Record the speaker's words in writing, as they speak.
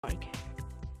Like.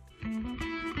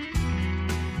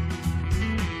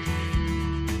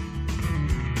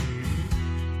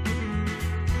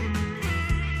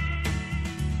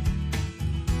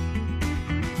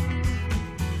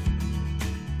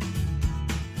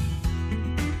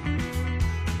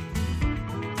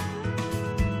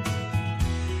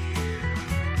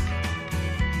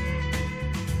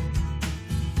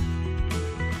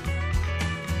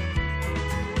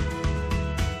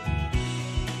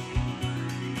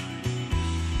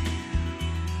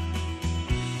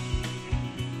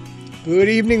 Good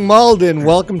evening, Malden.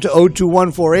 Welcome to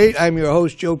 02148. I'm your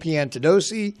host, Joe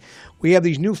Piantadosi. We have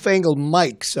these newfangled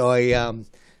mics, so I kind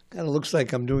of looks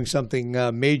like I'm doing something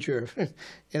major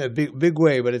in a big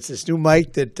way, but it's this new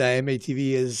mic that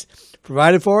MATV has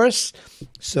provided for us,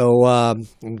 so I'm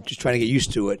just trying to get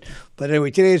used to it. But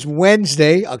anyway, today is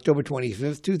Wednesday, October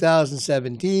 25th,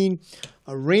 2017,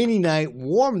 a rainy night,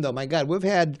 warm though. My God, we've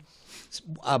had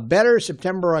a better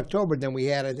September, October than we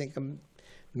had, I think,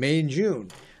 May and June.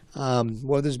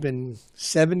 Weather's been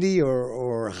 70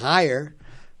 or higher.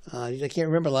 I can't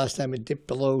remember last time it dipped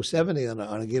below 70 on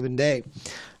a given day.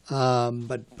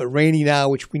 But rainy now,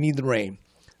 which we need the rain.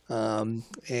 And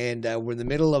we're in the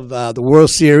middle of the World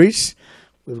Series.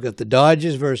 We've got the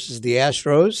Dodgers versus the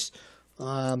Astros.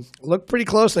 Looked pretty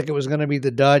close, like it was going to be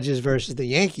the Dodgers versus the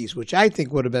Yankees, which I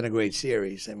think would have been a great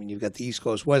series. I mean, you've got the East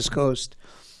Coast, West Coast.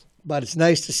 But it's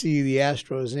nice to see the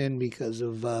Astros in because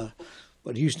of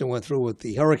what Houston went through with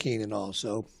the hurricane and all.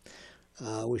 So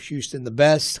wish Houston the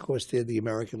best. Of course, they're the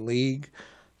American League.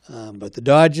 But the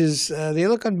Dodgers, they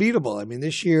look unbeatable. I mean,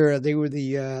 this year they were they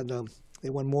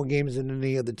won more games than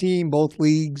any other team, both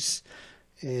leagues,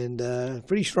 and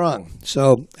pretty strong.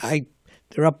 So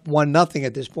they're up 1-0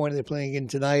 at this point. They're playing again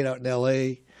tonight out in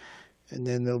L.A., and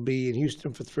then they'll be in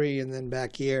Houston for 3 and then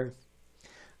back here,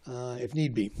 if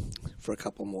need be, for a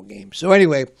couple more games. So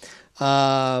anyway,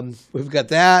 we've got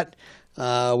that.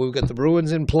 We've got the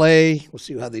Bruins in play. We'll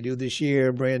see how they do this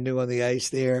year. Brand new on the ice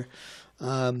there.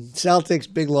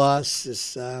 Celtics, big loss.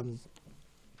 This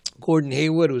Gordon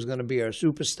Hayward, who's going to be our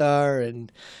superstar,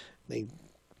 and they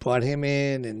brought him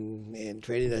in and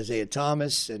traded Isaiah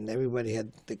Thomas, and everybody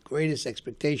had the greatest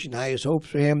expectation, highest hopes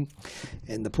for him.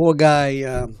 And the poor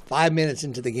guy, 5 minutes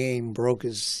into the game, broke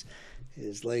his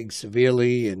leg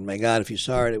severely. And my God, if you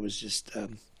saw it, it was just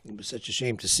it was such a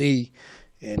shame to see.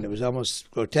 And it was almost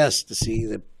grotesque to see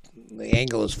the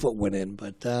angle his foot went in.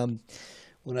 But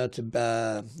went out to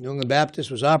New England Baptist,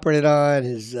 was operated on.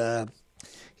 He's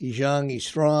young, he's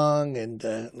strong, and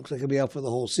looks like he'll be out for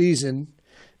the whole season.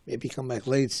 Maybe come back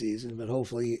late season, but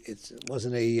hopefully it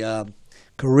wasn't a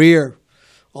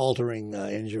career-altering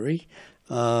injury.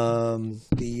 Currently,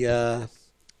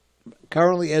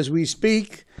 as we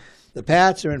speak, the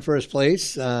Pats are in first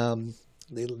place. They're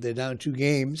down 2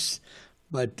 games.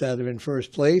 But they're in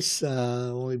first place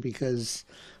only because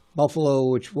Buffalo,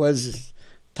 which was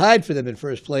tied for them in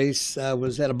first place,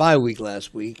 was at a bye week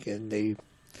last week, and their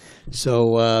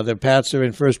Pats are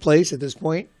in first place at this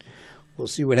point. We'll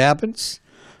see what happens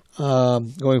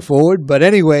going forward. But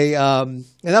anyway,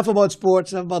 enough about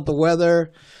sports, enough about the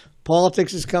weather.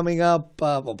 Politics is coming up.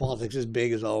 Politics is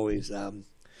big as always.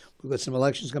 We've got some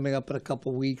elections coming up in a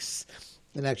couple of weeks,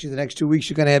 and actually the next 2 weeks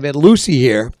you're going to have Ed Lucy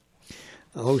here.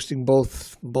 Hosting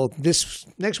both this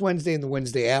next Wednesday and the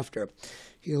Wednesday after.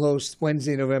 He'll host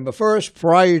Wednesday, November 1st,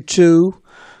 prior to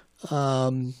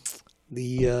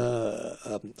the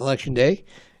Election Day.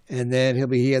 And then he'll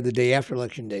be here the day after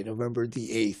Election Day, November the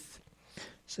 8th.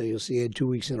 So you'll see Ed 2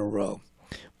 weeks in a row.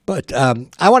 But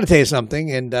I want to tell you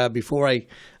something, and before I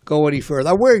go any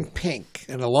further, I'm wearing pink,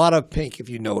 and a lot of pink if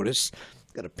you notice.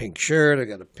 I've got a pink shirt, I've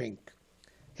got a pink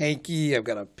hanky, I've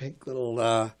got a pink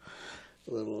little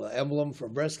emblem for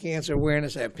breast cancer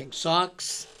awareness. I have pink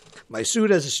socks. My suit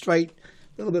has a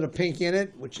little bit of pink in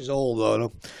it, which is old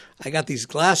though. I got these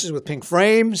glasses with pink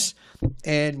frames,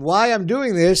 and why I'm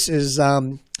doing this is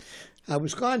I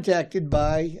was contacted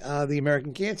by the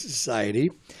American Cancer Society,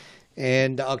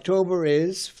 and October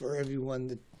is, for anyone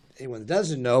that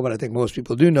doesn't know, but I think most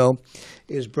people do know,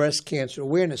 is Breast Cancer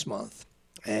Awareness Month.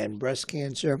 And breast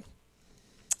cancer,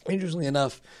 interestingly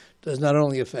enough, does not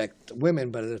only affect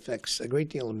women, but it affects a great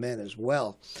deal of men as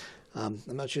well. I'm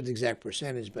not sure the exact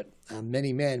percentage, but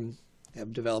many men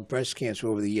have developed breast cancer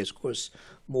over the years. Of course,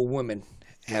 more women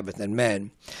have it than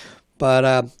men. But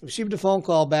I received a phone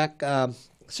call back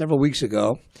several weeks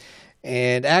ago,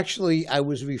 and actually I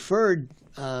was referred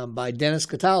by Dennis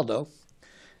Cataldo,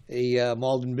 a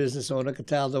Malden business owner,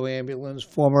 Cataldo Ambulance,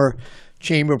 former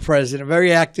chamber president,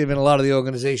 very active in a lot of the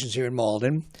organizations here in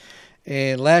Malden.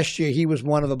 And last year, he was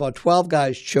one of about 12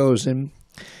 guys chosen,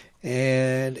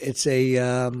 and it's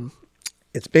a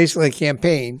it's basically a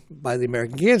campaign by the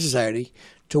American Cancer Society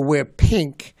to wear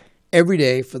pink every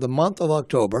day for the month of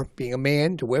October, being a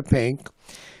man to wear pink.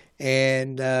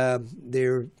 And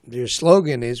their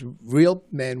slogan is "Real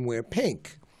men wear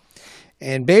pink."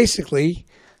 And basically,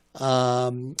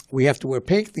 we have to wear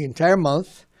pink the entire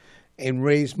month and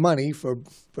raise money for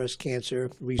breast cancer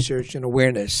research and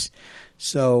awareness.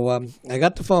 So I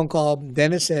got the phone call.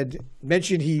 Dennis had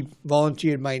mentioned he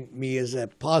volunteered me as a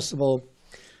possible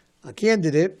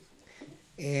candidate.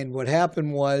 And what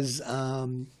happened was I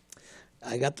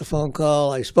got the phone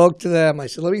call. I spoke to them. I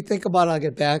said, let me think about it. I'll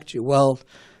get back to you. Well,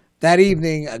 that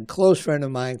evening, a close friend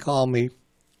of mine called me,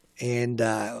 and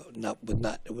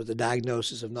it was a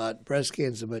diagnosis of not breast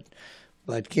cancer,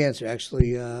 but cancer,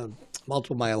 actually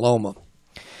multiple myeloma.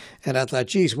 And I thought,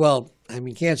 geez, well, I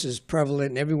mean, cancer is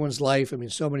prevalent in everyone's life. I mean,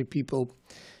 so many people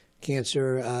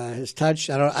cancer has touched.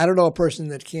 I don't know a person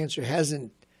that cancer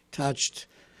hasn't touched,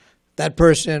 that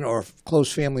person or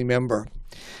close family member.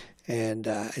 And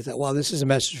I thought, well, this is a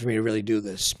message for me to really do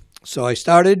this. So I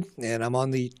started, and I'm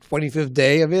on the 25th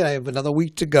day of it. I have another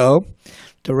week to go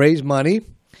to raise money.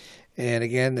 And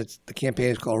again, the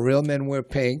campaign is called Real Men Wear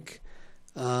Pink.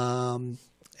 And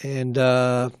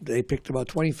they picked about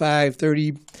 25,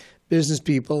 30 business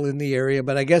people in the area.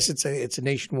 But I guess it's a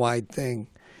nationwide thing.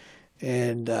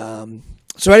 And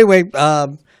so anyway,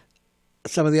 some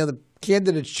of the other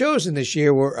candidates chosen this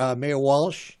year were Mayor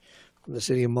Walsh from the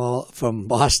city of from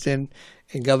Boston,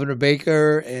 and Governor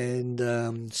Baker,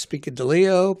 and Speaker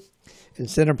DeLeo, and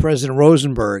Senate President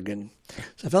Rosenberg. And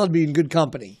so I felt I'd be in good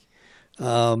company.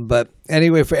 But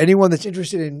anyway, for anyone that's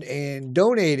interested in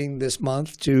donating this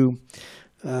month to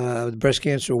the Breast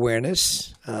Cancer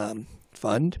Awareness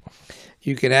Fund,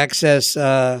 you can access,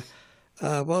 well,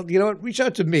 you know what, reach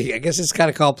out to me. I guess it's kind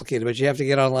of complicated, but you have to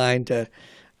get online to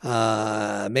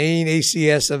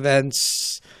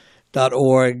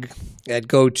mainACSevents.org at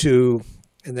go-to,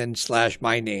 and then /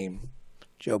 my name,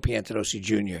 Joe Piantadosi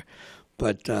Jr.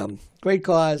 But great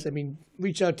cause. I mean,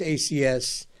 reach out to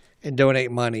ACS and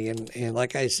donate money. And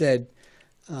like I said,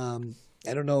 I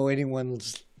don't know anyone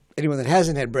that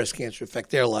hasn't had breast cancer affect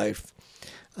their life.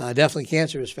 Definitely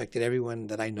cancer has affected everyone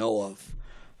that I know of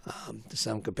to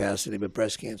some capacity. But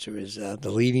breast cancer is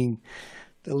the leading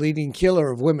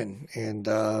killer of women. And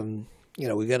you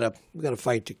know, we gotta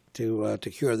fight to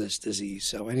cure this disease.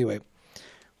 So anyway.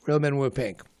 Real Men Wear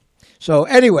Pink. So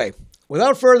anyway,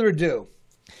 without further ado,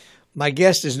 my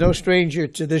guest is no stranger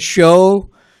to this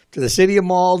show, to the city of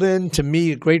Malden, to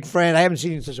me, a great friend. I haven't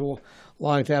seen you in such a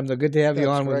long time. So good to have you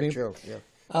on with me. Joe. Yeah.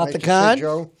 Alta Khan.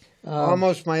 Joe,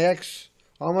 almost my ex,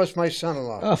 almost my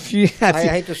son-in-law. Oh, yeah. I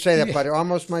hate to say that, but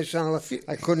almost my son-in-law.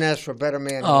 I couldn't ask for a better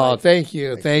man. Oh, thank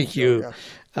you. Thank you.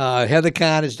 Yeah. Heather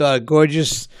Khan, his daughter,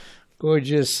 gorgeous.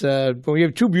 We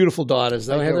have two beautiful daughters,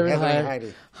 though, Heather and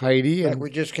Heidi. And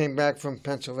we just came back from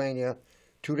Pennsylvania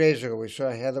 2 days ago. We saw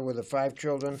Heather with the 5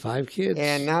 children. 5 kids.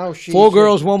 And now she's 4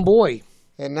 girls, 1 boy.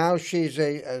 And now she's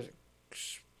a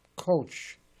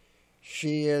coach.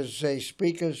 She is a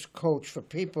speaker's coach for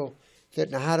people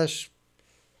that know how to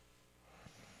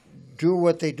do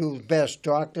what they do best.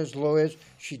 Doctors, lawyers.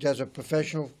 She does a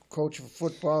professional coach for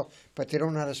football, but they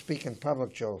don't know how to speak in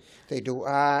public, Joe. They do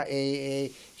RAA.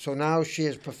 So now she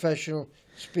is professional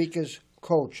speaker's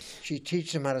coach. She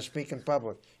teaches them how to speak in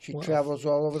public. She travels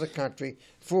all over the country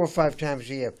 4 or 5 times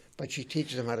a year, but she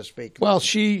teaches them how to speak. Well,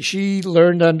 she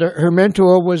learned under her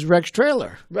mentor was Rex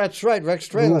Traylor. That's right, Rex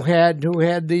Traylor.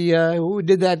 Who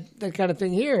did that kind of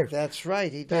thing here. That's right,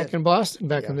 he did. Back in Boston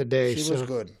back in the day. She was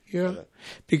good. Yeah.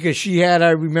 Because she had,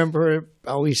 I remember her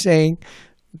always saying,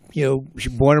 you know, she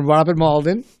was born and brought up in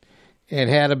Malden and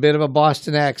had a bit of a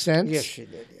Boston accent. Yes, she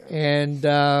did, yeah. And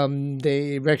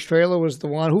Rex Traylor was the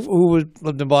one who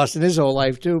lived in Boston his whole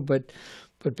life too, but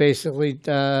basically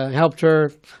helped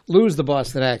her lose the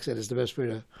Boston accent is the best way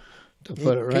to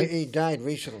put it, right? He died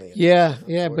recently. Yeah,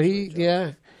 but he was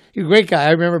a great guy.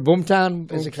 I remember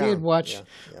Boomtown as a kid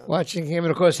watching him,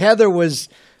 and of course Heather was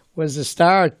the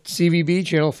star at CVB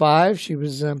Channel 5. She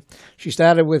was she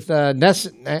started with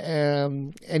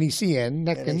NECN, NECN,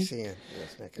 yes,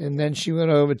 and then she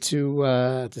went over to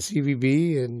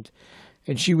CVB,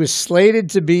 and she was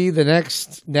slated to be the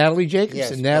next Natalie Jacobson.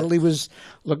 Yes, Natalie was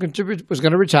going to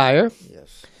retire.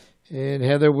 Yes, and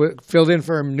Heather filled in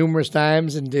for him numerous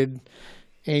times and did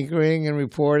anchoring and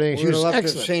reporting. We she was would have loved to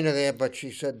excellent. have seen her there, but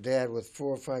she said, "Dad, with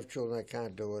 4 or 5 children, I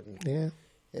can't do it."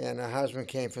 And her husband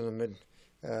came from the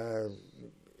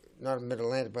not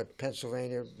Mid-Atlantic, but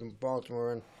Pennsylvania,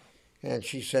 Baltimore, and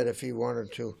she said if he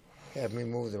wanted to have me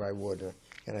move there, I would.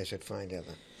 And I said, fine,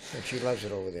 Heather. And she loves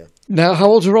it over there. Now, how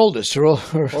old's her oldest? Her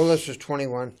Oldest is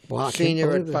 21, Wow, I can't senior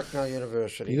at believe that. Bucknell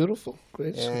University. Beautiful.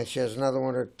 Great school. And she has another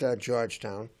one at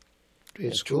Georgetown. Great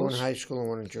And two schools. in high school and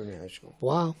one in junior high school.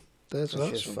 Wow. That's So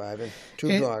she has awesome. 5 and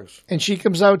 2 dogs. And she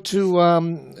comes out to,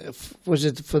 was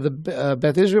it for the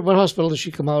Beth Israel? What hospital does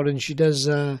she come out and she does?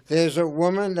 There's a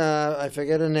woman, I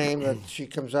forget her name, but she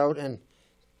comes out and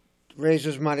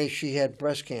raises money. She had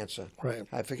breast cancer. Right.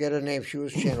 I forget her name. She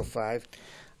was Channel 5.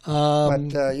 Um,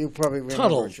 But you probably remember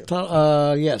Tuttle.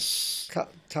 her. Yes.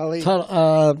 Tully.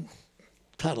 Tuttle.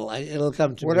 It'll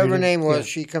come to Whatever me. her name was, Yeah.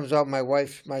 she comes out. My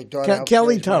wife, my daughter. helps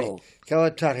Kelly raise money. Tuttle.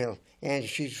 Kelly Tuttle. And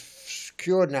she's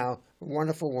cured now. A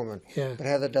wonderful woman. Yeah. But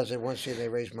Heather does it once a year. They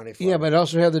raise money for Yeah, her. but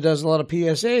also Heather does a lot of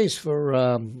PSAs for.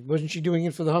 Wasn't she doing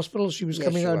it for the hospital? She was Yes,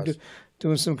 coming she out was.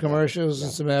 doing some commercials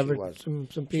and some was. some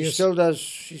She PSAs. still does.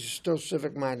 She's still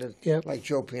civic-minded, Yep. like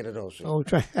Joe Piantosi. Oh,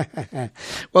 try.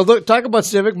 Well, look, talk about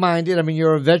civic-minded. I mean,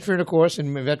 you're a veteran, of course,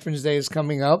 and Veterans Day is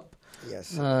coming up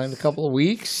Yes. in a couple of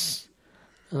weeks.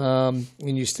 And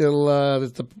you still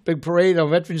the big parade on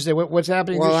Veterans Day. What's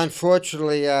happening? Well, this-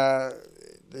 unfortunately,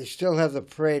 they still have the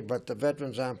parade, but the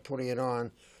veterans aren't putting it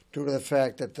on due to the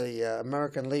fact that the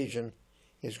American Legion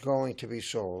is going to be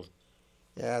sold.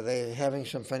 Yeah, they're having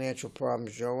some financial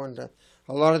problems, Joe, and a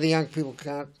lot of the young people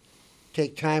can't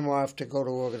take time off to go to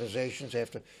organizations. They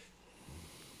have to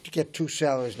get 2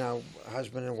 salaries now,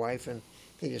 husband and wife, and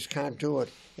they just can't do it.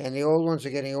 And the old ones are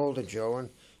getting older, Joe, and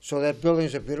so that building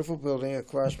is a beautiful building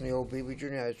across from the old BB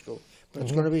Junior High School, but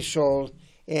it's going to be sold.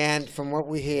 And from what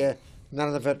we hear, none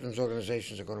of the veterans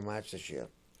organizations are going to march this year.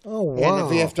 Oh, wow. And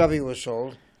the VFW was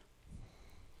sold.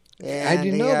 And I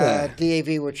didn't know that.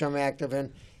 DAV, which I'm active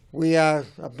in, we are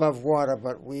above water,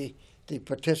 but the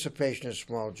participation is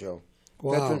small, Joe.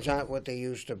 Wow. Veterans aren't what they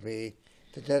used to be.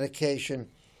 The dedication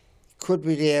could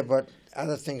be there, but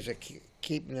other things are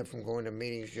keeping them from going to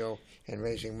meetings, Joe, and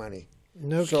raising money.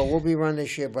 No So we'll be run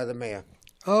this year by the mayor.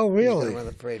 Oh, He's really? going to run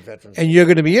the parade, veterans. And you're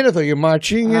going to be in it, though? You're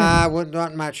marching? We're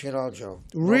not marching at all, Joe.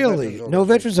 Really? No organization.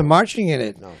 veterans are marching in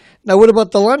it? No. Now, what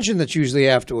about the luncheon that's usually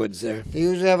afterwards there? They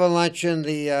usually have a luncheon.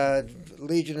 The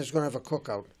Legion is going to have a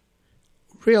cookout.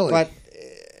 Really? But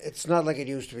it's not like it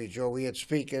used to be, Joe. We had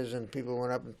speakers and people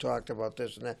went up and talked about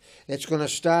this and that. It's going to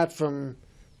start from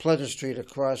Pleasant Street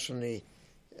across from the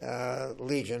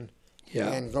Legion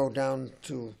Yeah. and go down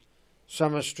to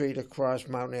Summer Street across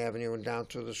Mountain Avenue and down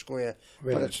to the square.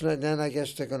 Really? But it's not, then I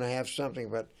guess they're going to have something,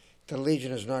 but the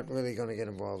Legion is not really going to get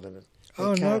involved in it. They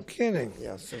Oh, no can't. kidding.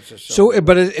 Yeah, since it's So,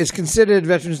 but it's considered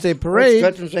Veterans Day It's parade,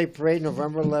 Veterans Day Parade,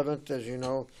 November 11th, as you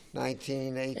know,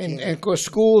 1918. and of course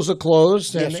schools are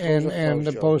closed, Yeah, and schools and, are and closed,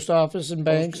 the Joe. post office and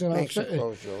banks and all Banks are that.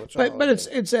 closed, Joe. It's a But holiday.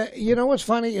 it's a, you know what's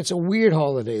funny? It's a weird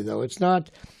holiday though. It's not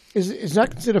it's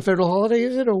not considered a federal holiday,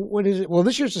 is it, or what is it? Well,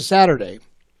 this year's a Saturday,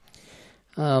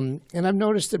 and I've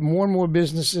noticed that more and more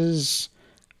businesses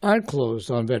aren't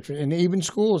closed on veteran, and even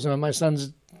schools. I mean, my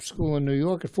son's at school in New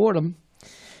York at Fordham,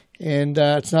 and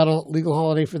it's not a legal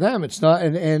holiday for them. It's not,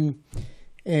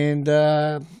 and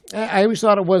I always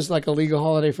thought it was like a legal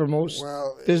holiday for most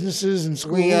Well, businesses and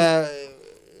schools.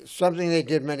 We something they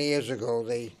did many years ago.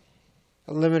 They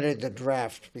eliminated the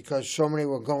draft because so many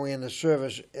were going in the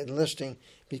service enlisting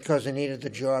because they needed the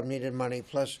job, needed money.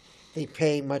 Plus, they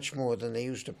pay much more than they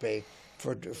used to pay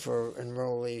for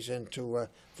enrollees into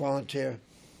volunteer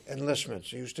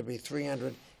enlistments. It used to be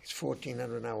 $300. It's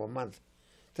 $1,400 now a month.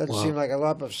 Doesn't Wow. seem like a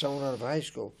lot for someone out of high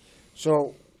school.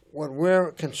 So what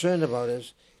we're concerned about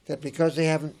is that because they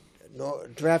haven't,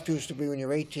 draft used to be when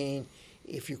you're 18,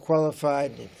 if you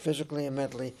qualified physically and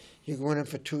mentally, you go in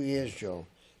for 2 years, Joe.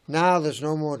 Now there's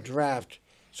no more draft.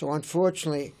 So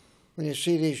unfortunately, when you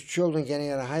see these children getting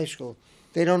out of high school,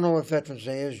 they don't know what Veterans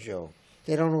Day is, Joe.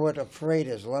 They don't know what a parade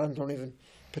is. A lot of them don't even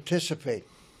participate.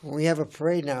 When we have a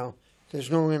parade now, there's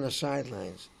no one in the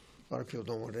sidelines. A lot of people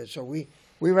don't know what it is. So we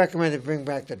recommend to bring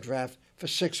back the draft for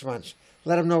 6 months.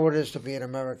 Let them know what it is to be an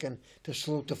American, to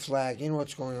salute the flag. You know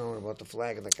what's going on about the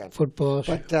flag of the country. Football.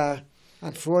 But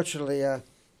unfortunately,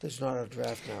 there's not a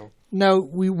draft now. Now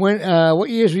we went. What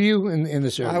years were you in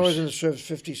the service? I was in the service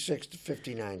 56 to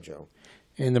 59, Joe.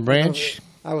 In the branch.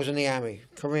 I was in the Army,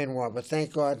 Korean War, but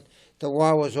thank God the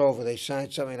war was over. They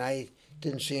signed something. I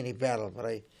didn't see any battle, but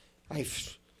I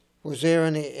was there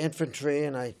in the infantry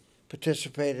and I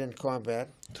participated in combat.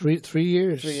 3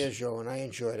 years. 3 years, Joe, and I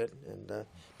enjoyed it and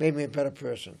made me a better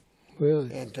person.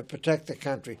 Really. And to protect the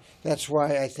country. That's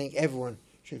why I think everyone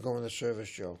should go in the service,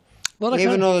 Joe. Well,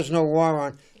 Even though there's no war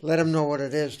on, let them know what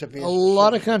it is to be a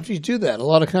lot of countries do that. A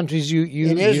lot of countries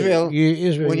in Israel,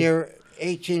 Israel. when you're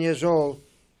 18 years old,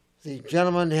 the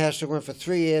gentleman has to go in for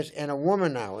 3 years, and a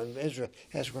woman now in Israel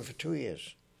has to go in for 2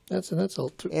 years. That's a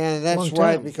And that's long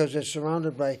why, time. because they're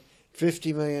surrounded by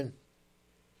 50 million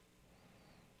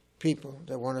people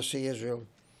that want to see Israel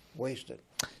wasted.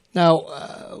 Now,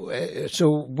 so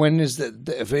when is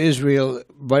for Israel,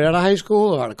 right out of high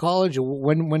school or out of college, or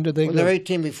when do they When go? they're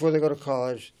 18, before they go to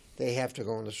college, they have to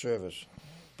go in the service.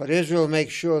 But Israel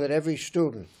makes sure that every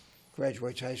student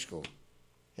graduates high school,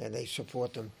 and they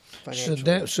support them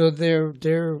financially. So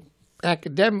they're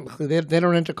academically they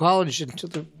don't enter college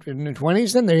until in their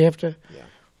 20s. Then they have to. Yeah.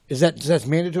 Is that's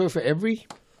mandatory for every?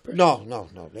 No.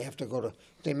 They have to go to.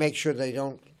 They make sure they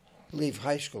don't leave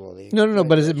high school. Or No.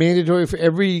 But is it mandatory for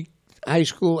every high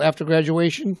school after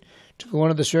graduation to go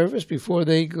into the service before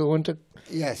they go into?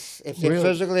 Yes, if they're Really?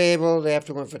 physically able, they have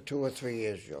to go in for 2 or 3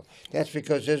 years, Joe. That's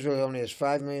because Israel only has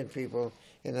 5 million people,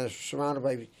 and they're surrounded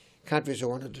by countries that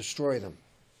want to destroy them.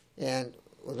 And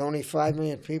with only 5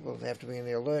 million people, they have to be in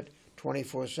the alert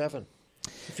 24/7.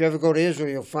 If you ever go to Israel,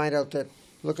 you'll find out that,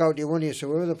 look out your window, you say,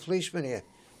 where are the policemen here?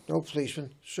 No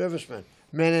policemen, servicemen,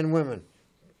 men and women,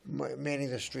 manning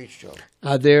the streets, Joe.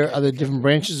 Are there different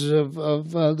branches of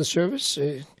the service?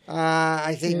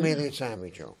 I think Yeah. mainly it's Army,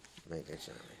 Joe. Mainly it's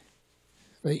Army.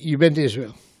 You've been to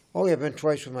Israel. Oh, yeah, I've been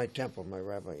twice with my temple, my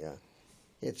rabbi, yeah.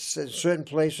 It's in certain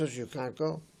places you can't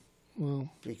go Well,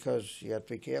 because you have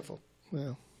to be careful.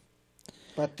 well.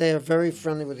 But they're very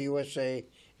friendly with the USA,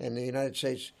 and the United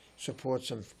States supports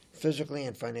them physically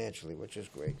and financially, which is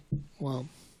great. Well,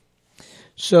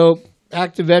 so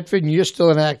active veteran, you're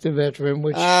still an active veteran,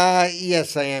 which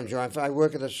Yes, I am, John. I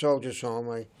work at a soldiers' home.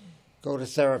 I go to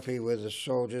therapy with the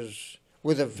soldiers,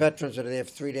 with the veterans that are there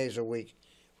 3 days a week.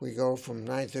 We go from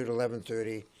 9:30 to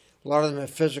 11:30. A lot of them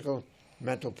have physical,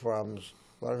 mental problems.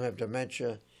 A lot of them have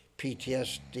dementia,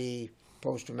 PTSD,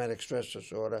 post-traumatic stress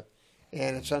disorder.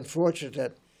 And it's unfortunate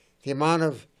that the amount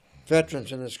of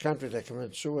veterans in this country that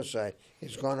commit suicide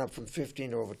has gone up from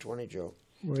 15 to over 20, Joe.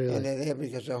 really. And they're there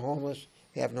because they're homeless,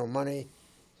 they have no money,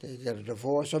 they get a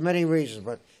divorce, or many reasons,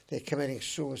 but they're committing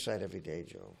suicide every day,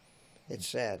 Joe. It's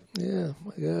sad. Yeah,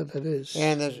 my God, that is.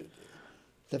 And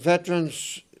the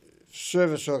Veterans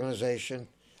Service Organization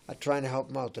are trying to help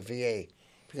them out, the VA,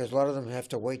 because a lot of them have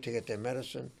to wait to get their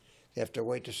medicine. They have to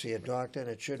wait to see a doctor, and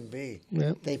it shouldn't be.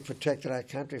 Yeah. They protected our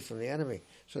country from the enemy,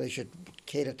 so they should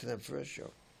cater to them first,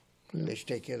 Joe. Yeah. They should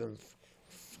take care of them,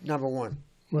 number one,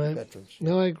 Right. veterans.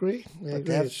 No, I agree. I But agree.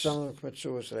 to have It's- someone commit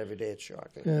suicide every day, it's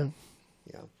shocking. Yeah.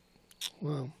 Yeah.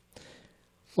 Wow.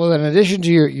 Well, in addition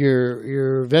to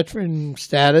your veteran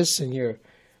status and you're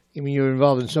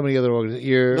involved in so many other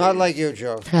organizations. Not like you,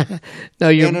 Joe. No,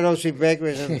 you're Anadossi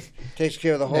Bakeries takes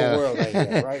care of the whole No. world, I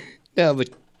hear, right? no, but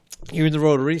you're in the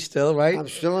Rotary still, right? I'm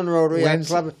still in Rotary. I When's-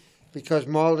 club because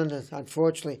Malden,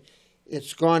 unfortunately,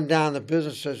 it's gone down. The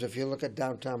businesses, if you look at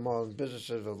downtown Malden,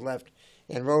 businesses have left,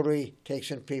 and Rotary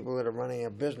takes in people that are running a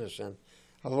business, and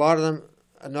a lot of them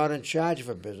are not in charge of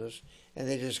a business, and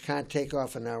they just can't take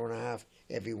off an hour and a half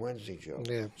every Wednesday, Joe.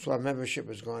 Yeah. So our membership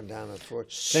has gone down,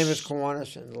 unfortunately. Same as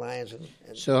Kiwanis and Lions. And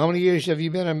So how many years have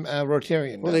you been a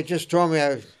Rotarian? well, now? they just told me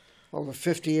I over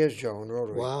 50 years, Joe, in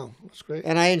Rotary. Wow, that's great.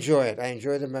 And I enjoy it. I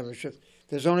enjoy the membership.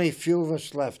 There's only a few of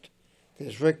us left.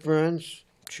 There's Rick Burns.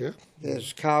 Sure,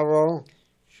 There's Carl Rowe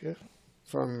sure.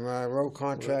 from Rowe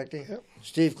Contracting. Yep.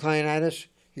 Steve Kleinitis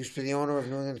used to be the owner of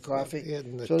New England Coffee. Yeah,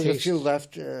 and the So there's a taste- few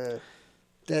left that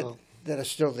Oh. that are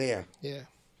still there. Yeah.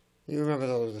 You remember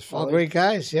those? The All fellas? great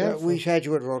guys, yeah. We had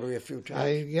you at Rotary a few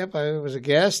I times. I was a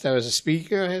guest. I was a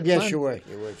speaker. I had Yes, fun. you were,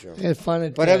 Joe. I had fun.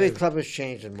 At, But every club has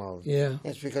changed in Malden. yeah.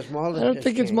 It's because Malden. I don't has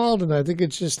think it's changed. Malden. I think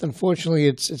it's just unfortunately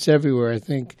it's everywhere. I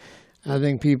think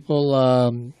people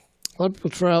a lot of people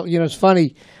travel. You know, it's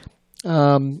funny. I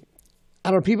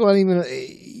don't know. People don't even.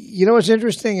 You know what's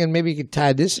interesting, and maybe you could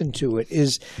tie this into it.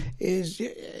 Is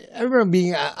I remember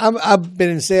being. I've been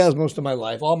in sales most of my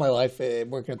life, all my life,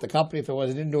 working at the company. If I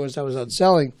wasn't indoors, I was out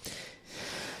selling.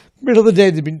 Middle of the day,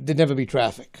 there'd never be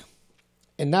traffic.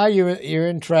 And now you're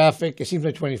in traffic. It seems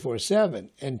like 24/7,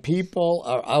 and people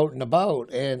are out and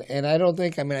about. And I don't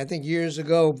think. I think years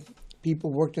ago,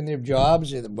 people worked in their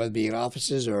jobs, whether it be in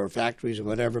offices or factories or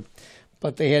whatever,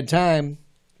 but they had time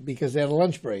because they had a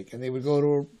lunch break, and they would go to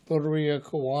a Rotary or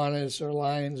Kiwanis or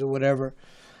Lions or whatever.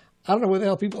 I don't know where the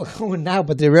hell people are going now,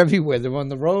 but they're everywhere. They're on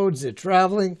the roads. They're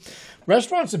traveling.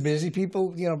 Restaurants are busy.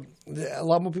 People, a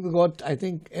lot more people go out, I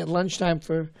think, at lunchtime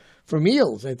for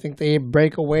meals. I think they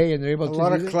break away and they're able A to lot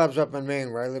do of that. clubs up in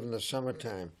Maine where I live in the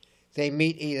summertime, they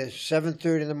meet either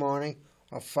 7:30 in the morning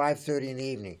or 5:30 in the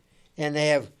evening, and they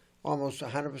have almost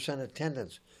 100%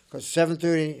 attendance because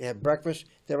 7:30 they have breakfast.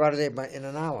 They're out of there in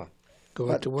an hour. Go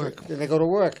out to work. Then they go to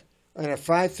work. And at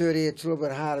 5:30, it's a little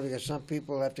bit harder because some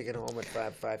people have to get home at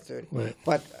 5:30. Right.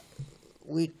 But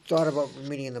we thought about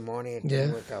meeting in the morning. It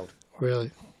didn't work out.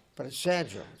 Really? But it's sad,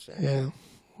 Joe. It's sad. Yeah.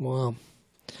 Wow.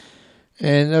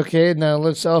 And okay, now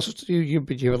let's also you have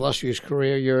an illustrious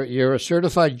career. You're a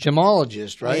certified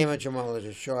gemologist, right? I am a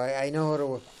gemologist. Sure, I know how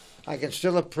to. I can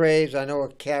still appraise. I know a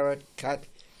carat cut,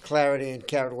 clarity, and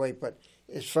carat weight. But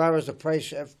as far as the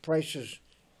prices,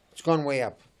 it's gone way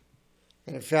up.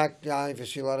 And in fact, now if you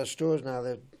see a lot of stores now,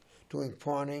 they're doing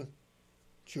pawning,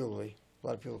 jewelry. A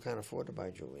lot of people can't afford to buy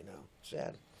jewelry now.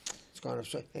 Sad. It's gone up.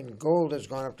 And gold has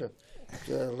gone up to $1,100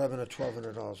 or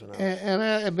 $1,200 an ounce. And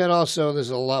I bet also there's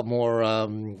a lot more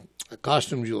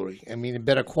costume jewelry. I mean,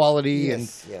 better quality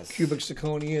and cubic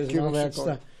zirconias and all that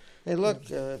stuff. Hey, look,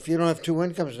 if you don't have two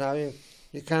incomes now, you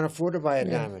can't afford to buy a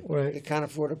diamond. Right. You can't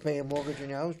afford to pay a mortgage on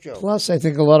your house, Joe. Plus, I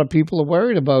think a lot of people are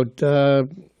worried about,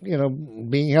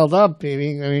 being held up. I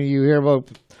mean, you hear about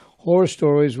horror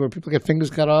stories where people get fingers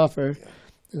cut off or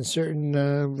in certain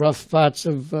rough parts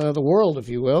of the world, if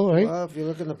you will, right? Well, if you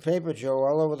look in the paper, Joe,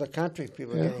 all over the country,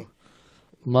 people are getting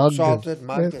mugged, assaulted,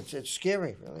 mugged. It's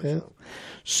scary, really. Yeah.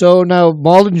 So now,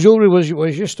 Malden Jewelry was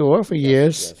your store for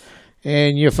years,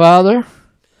 and your father,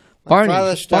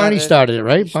 Barney started it,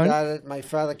 right? My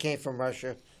father came from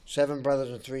Russia, 7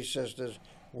 brothers and 3 sisters,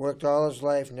 worked all his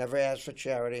life, never asked for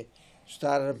charity,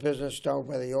 started a business down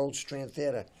by the old Strand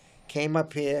Theater, came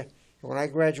up here, and when I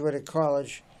graduated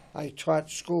college, I taught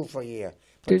school for a year,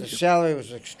 but the salary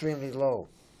was extremely low.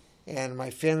 And my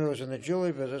family was in the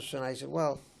jewelry business, and I said,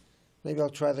 well, maybe I'll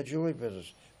try the jewelry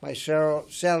business. My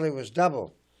salary was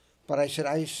double, but I said,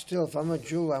 if I'm a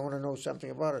jeweler, I want to know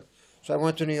something about it. So I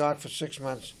went to New York for 6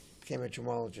 months, became a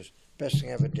gemologist. Best thing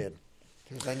I ever did.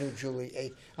 Because I knew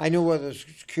jewelry. I knew whether it was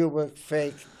cubic,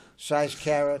 fake, size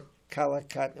carat, color,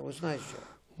 cut. It was nice, Joe.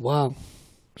 Wow.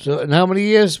 So, and how many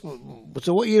years?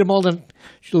 So what year did Malden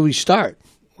Jewelry start?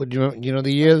 Would you know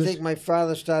the year? I think my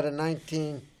father started in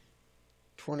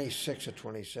 1926 or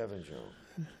 27, Joe.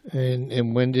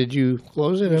 And when did you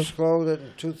close it? We closed it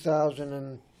in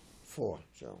 2004,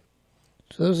 Joe.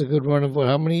 So that was a good run of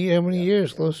how many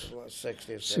years? Close?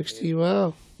 60 or 60,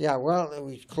 wow. Yeah, well,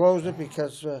 we closed it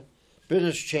because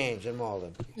business changed in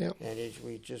Malden. Yep. And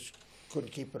we just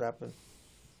couldn't keep it up. And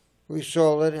we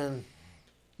sold it, and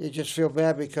you just feel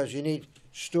bad because you need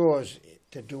stores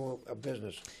to do a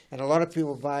business. And a lot of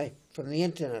people buy from the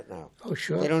internet now. Oh,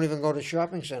 sure. They don't even go to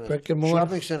shopping centers. Brick and mortar.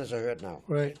 Shopping centers are hurt now.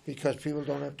 Right. Because people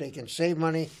they can save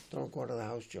money, don't go to the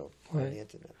house, Joe, on the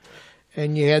internet.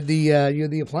 And you had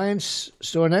the appliance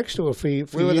store next to it for you.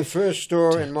 We were the first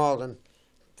store in Malden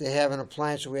to have an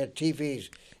appliance. We had TVs.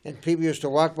 And people used to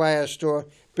walk by our store,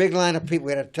 big line of people.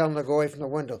 We had to tell them to go away from the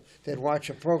window. They'd watch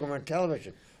a program on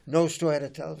television. No store had a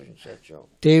television set, Joe.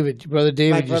 David, your brother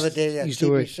David. My brother David, used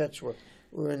TV sets were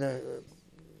in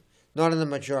not in the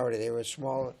majority. They were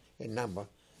small in number.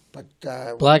 But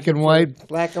black and white.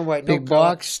 Black and white. Big no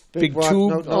box. Color, big box,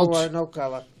 tube. No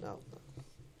color. No.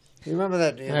 You remember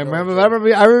that? I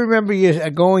remember you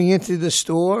going into the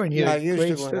store and you. Yeah, I used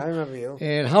to go. I remember you.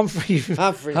 And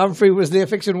Humphrey was there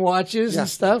fixing watches and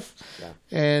stuff. Yeah.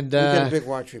 And we did a big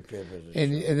watch repair business.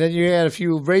 And then you had a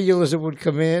few regulars that would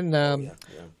come in.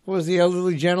 What was the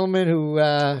elderly gentleman who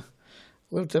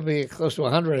lived to be close to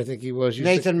 100? I think he was.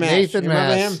 Nathan Mass. Nathan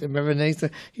Mass. Remember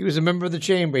Nathan? He was a member of the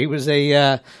chamber. He was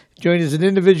joined as an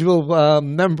individual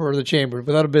member of the chamber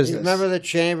without a business. He was a member of the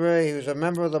chamber. He was a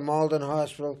member of the Malden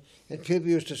Hospital. And people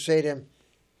used to say to him,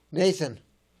 Nathan,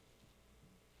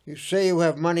 you say you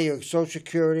have money, you're Social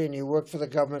Security, and you work for the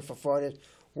government for 4 years.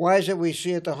 Why is it we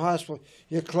see at the hospital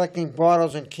you're collecting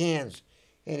bottles and cans?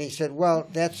 And he said, well,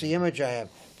 that's the image I have.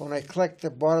 But when I collect the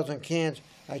bottles and cans,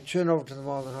 I turn over to the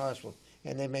Malden Hospital,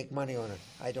 and they make money on it.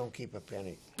 I don't keep a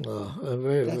penny. Oh,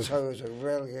 that's how he was a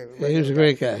really he was a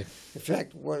great guy. In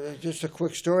fact, just a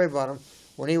quick story about him.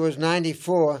 When he was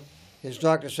 94, his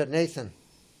doctor said, Nathan,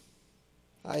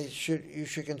 you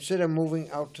should consider moving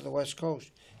out to the West Coast.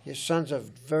 Your son's a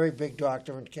very big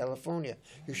doctor in California.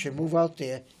 You should move out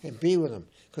there and be with him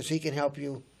because he can help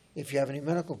you if you have any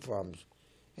medical problems.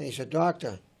 And he said,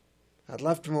 Doctor, I'd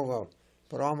love to move out,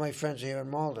 but all my friends are here in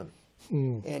Malden.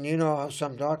 And you know how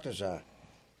some doctors are.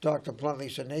 Dr. Bluntly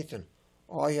said, Nathan,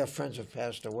 all your friends have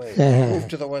passed away. Move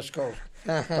to the West Coast.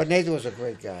 But Nathan was a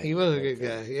great guy. He was a good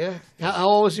guy, yeah. How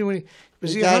old was he when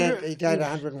he died? He died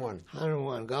at 101.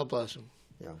 101. God bless him.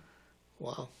 Yeah.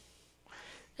 Wow.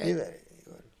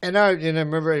 And I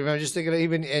remember just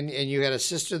thinking, and you had a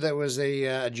sister that was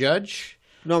a judge.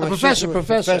 No, a my professor. sister was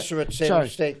professor at Salem Sorry.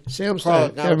 State Salem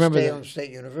College. State. Now I remember it's Salem that.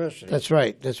 State University. That's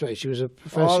right. That's right. She was a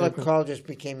professor. All the colleges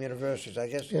became universities. I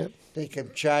guess Yep. they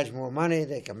could charge more money.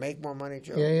 They can make more money,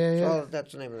 Joe. Yeah.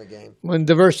 That's the name of the game. When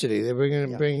diversity, they're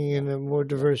bringing in a more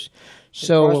diverse.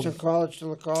 So Boston College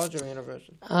still a college or a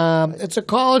university? it's a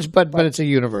college, but it's a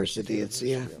university. It's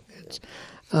It's,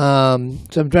 so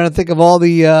I'm trying to think of all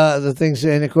the things,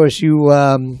 and of course you.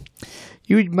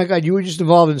 My God, you were just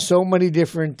involved in so many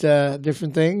different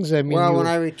things. I mean, Well, when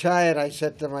I retired, I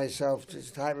said to myself,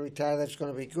 "It's time to retire. That's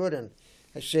going to be good." And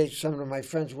I say to some of my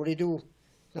friends, "What do you do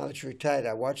now that you're retired?"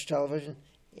 I watch television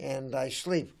and I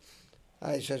sleep.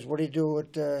 I says, "What do you do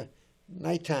at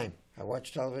nighttime?" I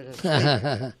watch television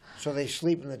and sleep. So they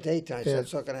sleep in the daytime. So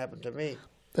that's not going to happen to me.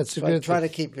 That's So a I good try thing.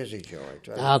 to keep busy, Joe.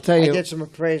 I'll tell you. I get some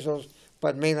appraisals,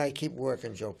 but mainly I keep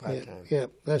working, Joe, part time. Yeah,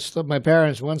 that's my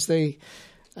parents. Once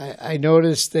I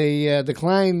noticed they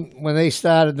declined when they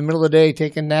started in the middle of the day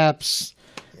taking naps.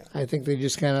 Yeah. I think they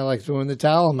just kind of like threw in the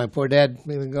towel. My poor dad,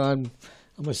 we've been gone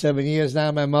almost 7 years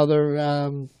now. My mother,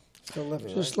 Still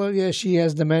living, just right? yeah, she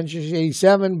has dementia. She's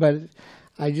 87, but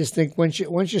I just think once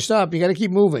you stop, you got to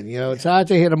keep moving. You know, it's hard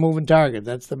to hit a moving target.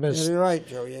 That's the best. You're right,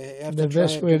 Joe. You have The to try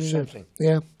best and way do to something.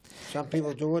 yeah. Some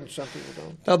people do it and some people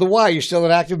don't. Now the Y, you're still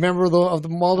an active member of the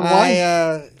Malden Y.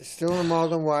 I still in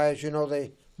Malden Y. As you know,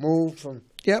 they moved from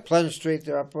Yep. Pleasant Street.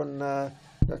 They're up on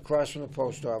across from the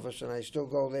post office, and I still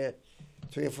go there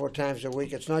 3 or 4 times a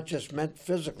week. It's not just meant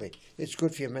physically; it's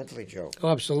good for you mentally, Joe. Oh,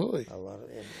 absolutely. A lot of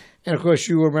it. And of course,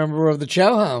 you were a member of the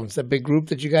Chow Hounds, that big group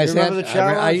that you guys You had. remember the Chow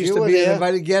I Hounds? used You to were be an there.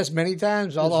 invited guest many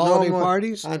times, all the There's no holiday more-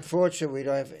 parties. Unfortunately, we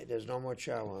don't have. There's no more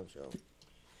Chow Hounds, Joe.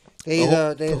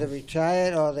 Oh. They either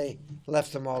retired or they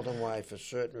left the Malden Y for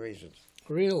certain reasons.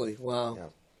 Really? Wow. Yeah.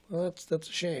 Well, that's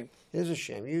a shame. It is a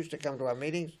shame. You used to come to our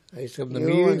meetings. I used to come to You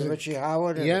meetings and Richie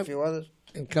Howard and Yep. a few others.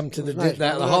 and come to It the was nice. the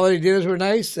Remember that? holiday dinners were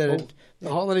nice. And Oh, the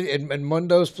holiday and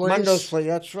Mundo's place. Mundo's place.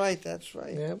 That's right. That's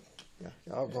right. Yep. Yeah,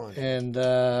 all gone. And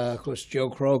of course, Joe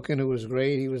Crokin, who was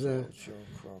great. He was Joe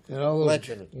Croker. and all those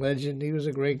Legend. He was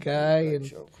a great guy. And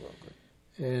Joe Croker.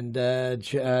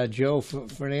 Joe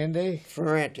Ferrante.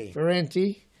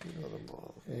 Ferranti. You know them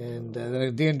all. And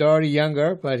Dan Doherty,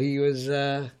 younger, but he was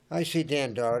I see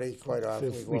Dan Doherty quite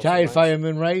often. We go retired for lunch.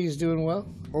 fireman, right? He's doing well.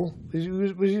 Who?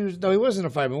 No, he wasn't a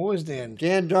fireman. What was Dan?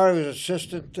 Dan Doherty was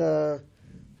assistant to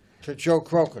Joe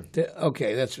Crokin.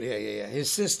 Okay, that's yeah. His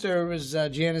sister was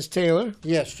Janice Taylor.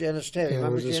 Yes, Janice Taylor.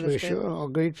 Remember was a Janice sure, Taylor? all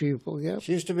great people. Yeah,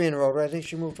 She used to be in Rotary. I think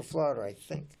she moved to Florida, I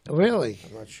think. really.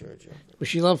 I'm not sure, Joe. Well,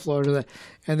 she loved Florida.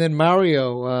 And then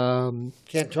Mario,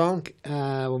 Cantone?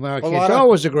 Mario Pilata. Cantone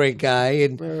was a great guy,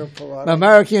 and Mario Pilata.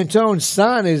 Mario Cantone's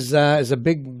son is a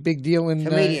big deal in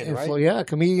Comedian, in right? Florida. Yeah,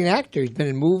 comedian actor. He's been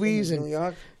in movies in and New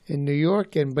York? in New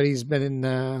York, but he's been in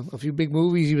a few big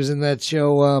movies. He was in that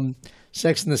show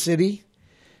Sex and the City.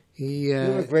 You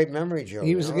have a great memory, Joe.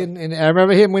 He was you a know? good, and I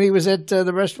remember him when he was at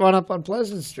the restaurant up on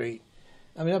Pleasant Street.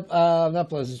 I mean, not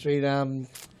Pleasant Street.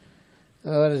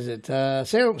 What is it?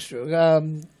 Salem Street.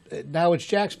 Now it's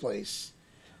Jack's place.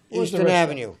 What was the Eastern restaurant?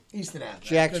 Avenue. Eastern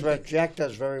Avenue. Jack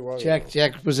does very well. you Jack. know.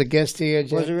 Jack was a guest here.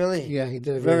 Jack, Was he really? Yeah, he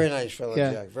did a Very nice fellow,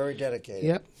 Yeah. Jack. Very dedicated.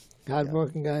 Yep,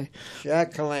 hardworking guy.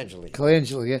 Jack Colangeli.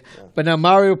 Colangelo, yeah. But now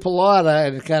Mario Pilata,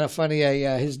 and it's kind of funny.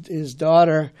 His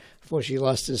daughter, before she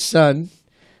lost his son,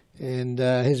 and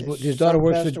his daughter son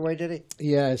works passed for away, did he?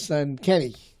 yeah, his son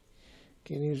Kenny.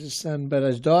 Kenny was his son, but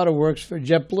his daughter works for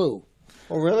JetBlue.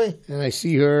 Oh, really? And I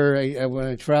see her when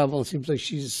I travel. It seems like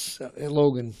she's at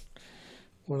Logan,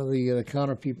 one of the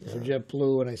counter people for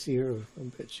JetBlue, and I see her.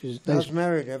 She's nice. How's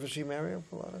Mario? Did you ever see Mario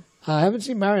Pilata? I haven't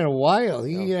seen Mario in a while.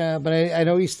 But I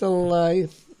know he's still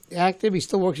active. He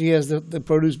still works. He has the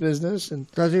produce business, and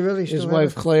Does he really? his still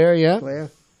wife have Claire. Yeah, it? Claire?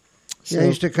 So- Yeah, he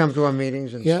used to come to our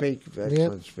meetings and Yep. speak.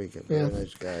 Excellent speaker. Very Yeah.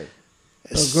 nice guy.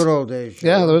 Oh, good old days. Joe.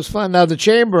 Yeah, that was fun. Now the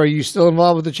chamber. Are you still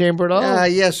involved with the chamber at all?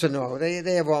 Yes and no. They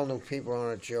have all new people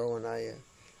on it, Joe, and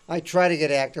I try to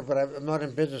get active, but I'm not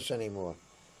in business anymore.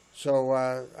 So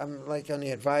I'm like on the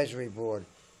advisory board.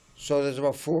 So there's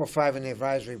about 4 or 5 in the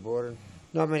advisory board, and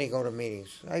not many go to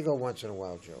meetings. I go once in a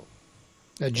while, Joe.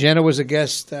 Jenna was a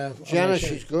guest. Jenna,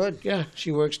 she's good. yeah,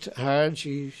 she works hard.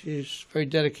 She's very Yeah,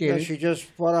 dedicated. she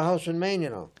just bought a house in Maine, you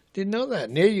know. Didn't know that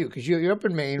near you because you're up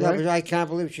in Maine, Yeah, right? but I can't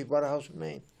believe she bought a house in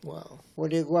Maine. Wow. When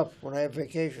do you go up? When I have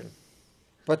vacation.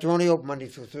 But they're only open Monday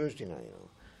through Thursday now, you know.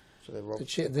 So they're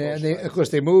open. Of course,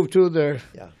 they moved to their.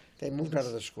 Yeah, they moved out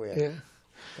of the square. Yeah.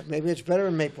 But maybe it's better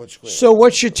in Maplewood Square. So,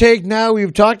 what's your take now?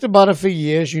 We've talked about it for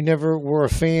years. You never were a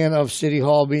fan of City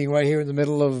Hall being right here in the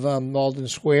middle of Malden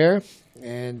Square,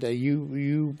 and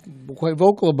you were quite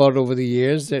vocal about it over the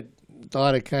years that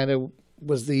thought it kind of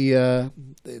was the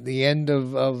end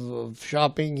of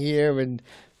shopping here and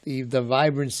the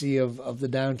vibrancy of the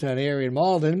downtown area in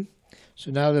Malden. So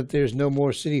now that there's no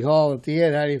more City Hall at the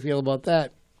end, how do you feel about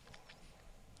that?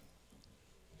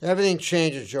 Everything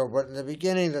changes, Joe, but in the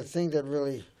beginning, the thing that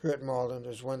really hurt Malden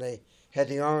was when they had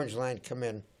the Orange Line come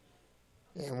in,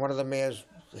 and one of the mayors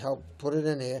helped put it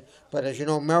in here. But as you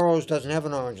know, Melrose doesn't have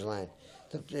an Orange Line.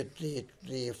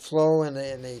 The flow and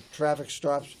the traffic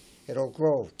stops at Oak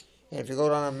Grove. And if you go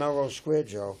down on Melrose Square,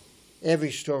 Joe,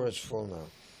 every store is full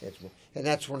now. And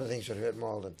that's one of the things that hurt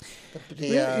Malden.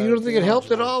 You don't think it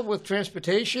helped at all with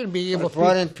transportation, being able to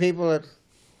brought in people that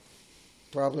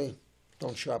probably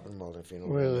don't shop in Malden, if you know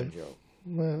what I mean, Joe.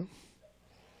 Well,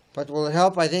 but will it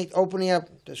help? I think opening up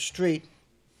the street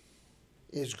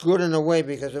is good in a way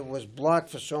because it was blocked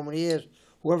for so many years.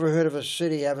 Whoever heard of a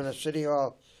city having a city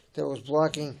hall that was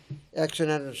blocking exit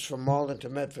entrance from Malden to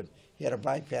Medford? You had to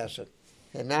bypass it.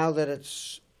 And now that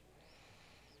it's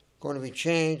going to be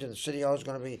changed and the city hall is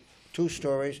going to be 2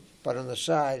 stories, but on the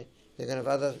side, they're going to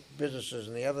have other businesses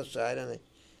on the other side, and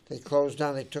they closed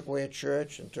down. They took away a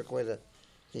church and took away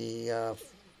the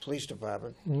police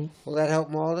department. Mm-hmm. Will that help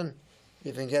Malden?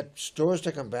 You can get stores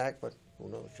to come back, but who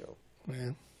knows, Joe?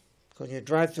 Yeah. Because you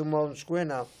drive through Malden Square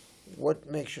now, what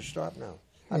makes you stop now?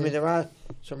 I mean, there are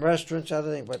some restaurants,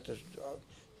 other things, but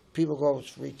people go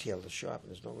with retail to shop,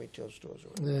 and there's no retail stores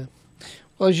around. Yeah.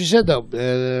 Well, as you said, though,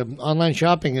 online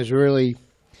shopping is really...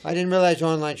 I didn't realize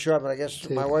online shopping. I guess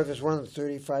my wife is one of the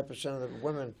 35% of the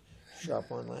women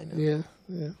shop online now.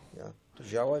 Yeah.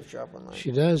 Does your wife shop online?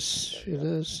 She does. She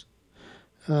does.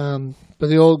 But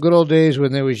the good old days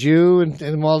when there was you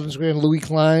and Malden Square and Louis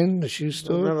Klein, the shoe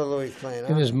store. I remember Louis Klein.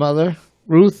 And his mother,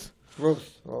 Ruth.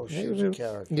 Oh, she was a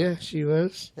character. Yeah, she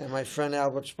was. And my friend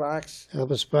Albert Sparks.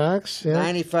 Albert Sparks, yeah.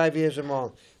 95 years of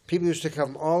Malden. People used to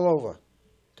come all over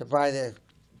to buy their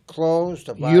clothes,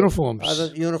 to buy uniforms.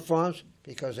 Other uniforms,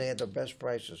 because they had the best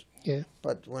prices. Yeah.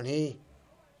 But when he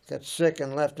got sick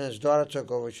and left and his daughter took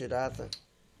over, she said, Arthur,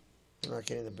 we're not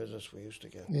getting the business we used to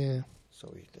get. Yeah.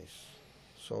 So they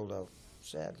sold out.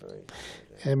 Sad, very.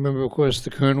 I remember, of course, the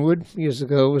Kernwood years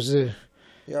ago was the...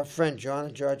 Your friend, John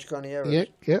and George Cornieros.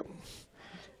 Yep.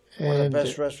 One of the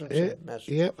best restaurants in Massachusetts.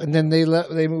 Yep, and then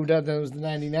they moved out. That was the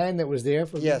 99 that was there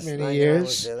for many years.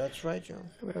 Was there. That's right, John.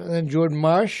 And then Jordan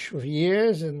Marsh for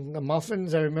years, and the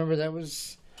muffins. I remember that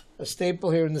was a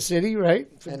staple here in the city, right?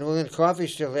 And New England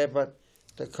Coffee's still there, but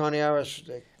the Cornieros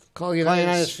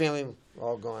family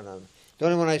all gone on. The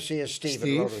only one I see is Steve.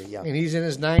 At Rotary, yeah. And he's in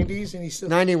his 90s, and he's still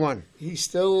 91. He's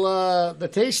still the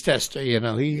taste tester. You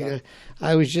know,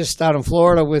 I was just out in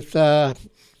Florida with the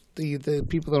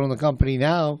people that own the company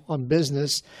now on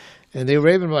business, and they were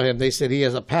raving about him. They said he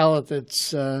has a palate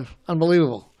that's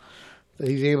unbelievable. That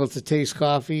he's able to taste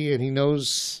coffee, and he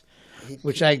knows,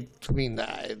 which I mean,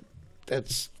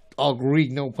 that's all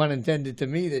Greek, no pun intended to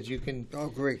me, that you can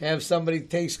have somebody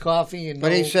taste coffee and.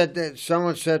 But he said that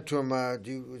someone said to him,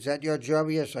 "Is that your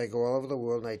job?" Yes, I go all over the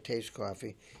world and I taste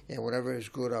coffee, and whatever is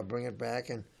good, I'll bring it back,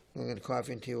 and New England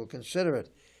Coffee and Tea will consider it.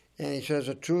 And he says, "Is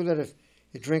it true that if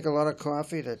you drink a lot of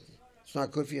coffee, that it's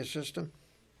not good for your system?"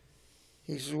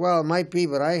 He says, "Well, it might be,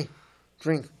 but I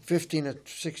drink 15 or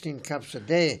 16 cups a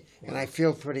day, and I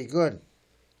feel pretty good."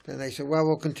 And they said, "Well,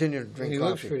 we'll continue to drink coffee." He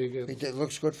looks pretty good. It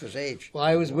looks good for his age. Well,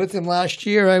 I was with him last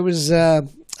year. I was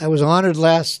honored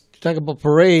talk about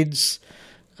parades.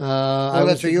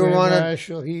 That's what you were honored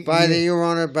you were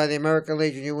honored by the American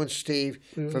Legion. You and Steve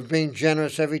for being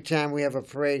generous every time we have a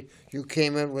parade. You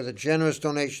came in with a generous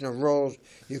donation of rolls.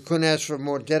 You couldn't ask for a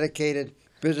more dedicated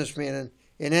businessman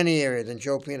in any area than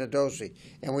Joe Piantadosi.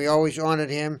 And we always honored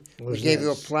him. We gave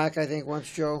you a plaque, I think,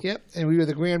 once, Joe. Yep, and we were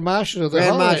the Grand Marshal of the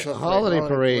holiday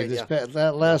parade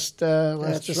last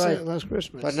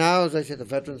Christmas. But now, as I said, the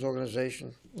Veterans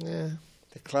Organization, the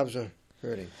clubs are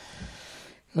hurting.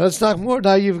 Let's talk more.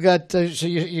 Now you've got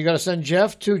you got a son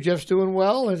Jeff too. Jeff's doing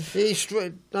well.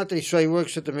 He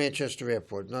works at the Manchester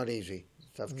airport. Not easy,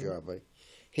 tough job, but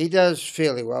he does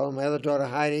fairly well. My other daughter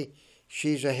Heidi,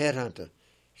 she's a headhunter.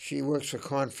 She works for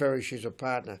Corn Ferry. She's a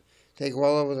partner. They go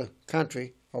all over the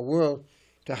country or world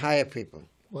to hire people.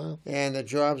 Wow. And the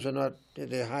jobs are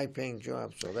they're high-paying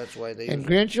jobs, so that's why they And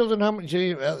grandchildren, how many?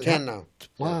 10 now.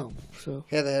 Wow. So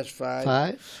Heather has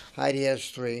 5. Heidi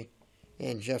has 3.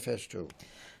 And Jeff has 2.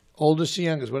 Oldest to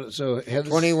youngest? So Heather's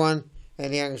 21,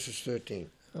 and the youngest is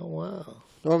 13. Oh, wow.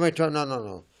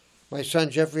 No. My son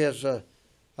Jeffrey has a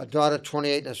daughter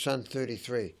 28 and a son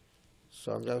 33.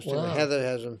 So I'm just saying Heather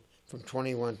has him from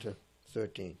 21 to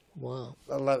 13. Wow.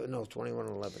 21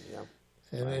 and 11, yeah.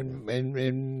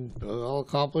 and all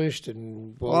accomplished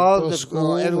and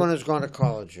everyone has gone to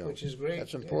college, Joe. which is great.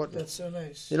 That's important. That's so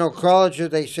nice. You know, college,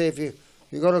 they say if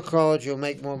you go to college, you'll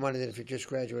make more money than if you just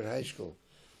graduate high school.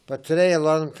 But today, a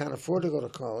lot of them can't afford to go to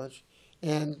college,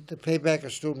 and to pay back a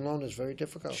student loan is very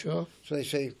difficult. Sure. So they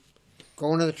say,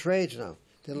 go into the trades now.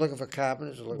 They're looking for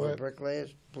carpenters, they're looking Right. for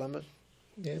bricklayers, plumbers.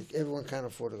 Yeah. Everyone can't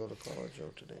afford to go to college,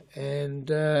 Joe, today. And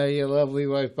your lovely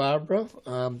wife Barbara,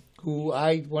 who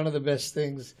one of the best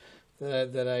things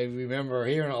that I remember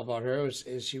hearing about her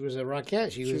is she was a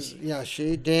rockette.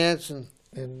 She danced and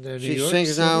in New she York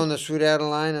sings City. now in the Sweet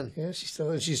Adeline, and Yeah,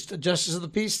 she's Justice of the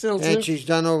Peace still too. and she's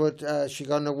done over. She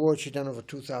got an award. She's done over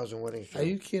 2,000 weddings. Joe. Are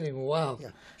you kidding? Wow.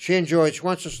 Yeah, she enjoys. She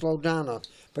wants to slow down now,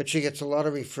 but she gets a lot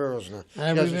of referrals now.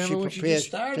 I remember when she just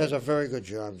started. Does a very good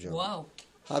job, Joe. Wow.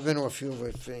 I've been to a few of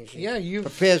her things. She Yeah,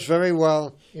 prepares very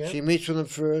well. Yeah. She meets with them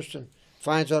first and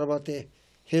finds out about their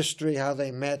history, how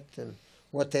they met, and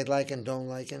what they like and don't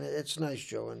like, and it's nice,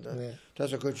 Joe, and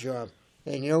does a good job.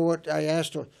 And you know what? I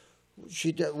asked her.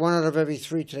 One out of every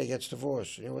three today gets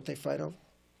divorced. You know what they fight over?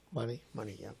 Money.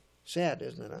 Money. Yeah. Sad,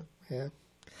 isn't it? Huh? Yeah.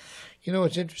 You know,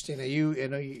 it's interesting that you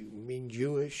mean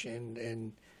Jewish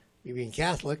and you being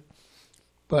Catholic,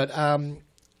 but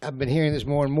I've been hearing this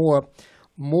more and more.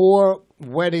 More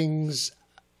weddings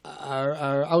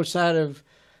are outside of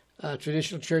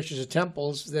traditional churches or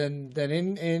temples than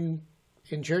in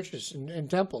churches and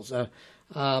temples. So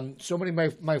many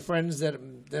of my friends that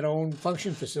own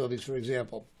function facilities, for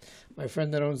example. My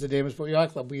friend that owns the Damesport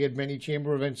Yacht Club, we had many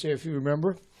chamber events there, if you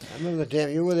remember. I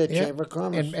remember you were there, Chamber of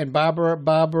Commerce. And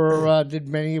Barbara did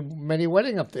many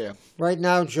wedding up there. Right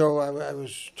now, Joe, I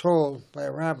was told by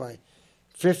a rabbi,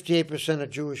 58% of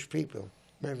Jewish people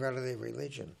marry out of their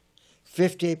religion.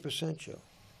 58%, Joe.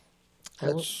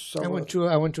 I went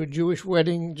to a Jewish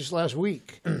wedding just last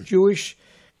week. Jewish,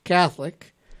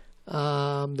 Catholic.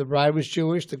 The bride was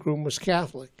Jewish. The groom was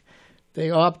Catholic. They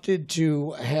opted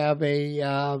to have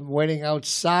a wedding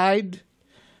outside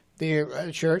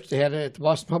their church. They had it at the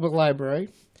Boston Public Library.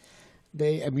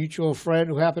 A mutual friend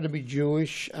who happened to be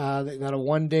Jewish, they got a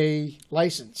one-day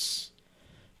license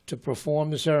to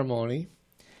perform the ceremony.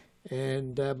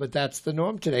 And but that's the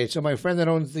norm today. So my friend that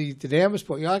owns the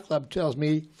Damesport Yacht Club tells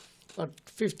me about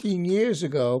 15 years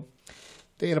ago,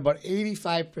 they had about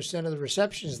 85% of the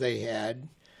receptions they had.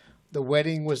 The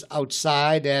wedding was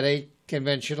outside at a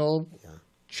conventional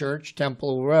church,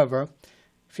 temple, wherever.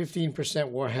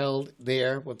 15% were held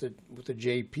there with a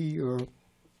JP or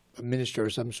a minister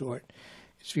of some sort.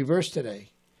 It's reversed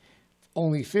today.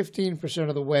 Only 15%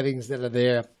 of the weddings that are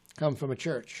there come from a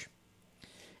church.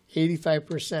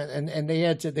 85%, and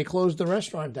they closed the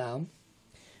restaurant down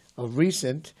of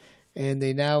recent, and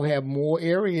they now have more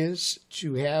areas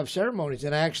to have ceremonies.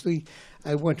 And actually,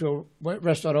 I went to a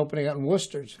restaurant opening out in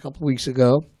Worcester just a couple of weeks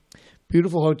ago.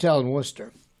 Beautiful hotel in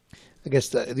Worcester. I guess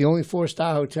the only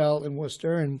 4-star hotel in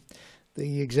Worcester, and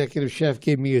the executive chef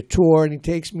gave me a tour, and he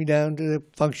takes me down to the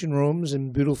function rooms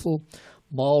and beautiful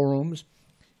ballrooms.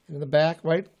 And in the back,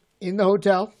 right in the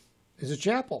hotel, is a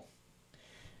chapel.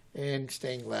 And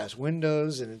stained glass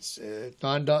windows, and it's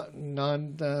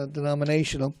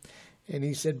non-denominational. And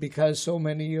he said because so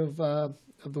many of the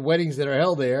weddings that are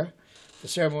held there, the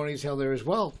ceremony is held there as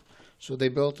well. So they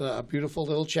built a beautiful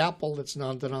little chapel that's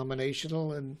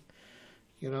non-denominational, and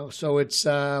so it's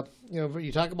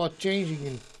you talk about changing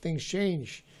and things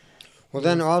change. Well,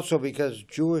 then also because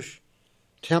Jewish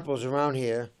temples around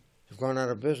here have gone out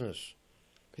of business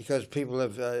because people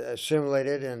have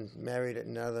assimilated and married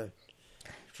another.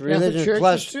 Religion,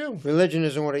 plus, too. Religion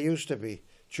isn't what it used to be.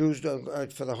 Jews don't,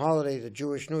 for the holiday, the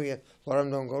Jewish New Year, a lot of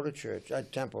them don't go to church,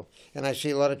 temple. And I see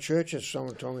a lot of churches,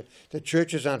 someone told me, the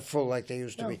churches aren't full like they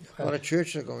used to be. A lot of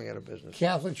churches are going out of business.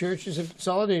 Catholic churches have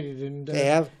consolidated. And they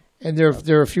have? And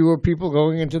there are fewer people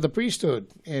going into the priesthood.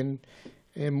 And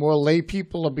more lay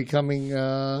people are becoming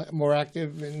more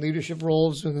active in leadership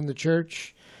roles within the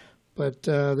church. But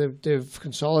they've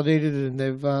consolidated, and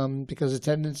they've because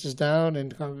attendance is down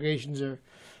and congregations are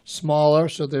smaller,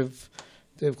 so they've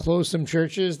closed some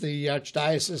churches. The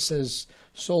archdiocese has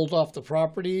sold off the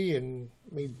property, and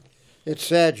it's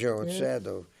sad, Joe. It's sad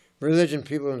though. Religion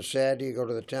people on Saturday you go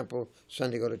to the temple,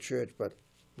 Sunday go to church, but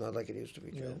not like it used to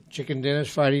be, Joe. Chicken dinners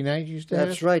Friday night used to have.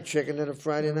 That's right, chicken dinner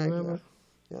Friday night.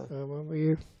 Yeah. I remember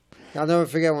you. I'll never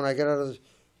forget when I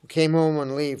came home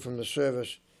on leave from the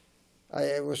service.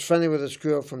 I was friendly with this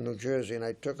girl from New Jersey, and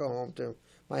I took her home to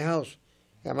my house.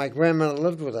 And my grandmother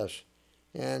lived with us.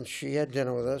 And she had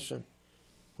dinner with us, and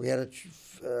we had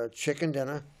a chicken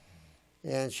dinner.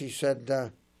 And she said,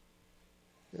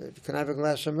 can I have a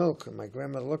glass of milk? And my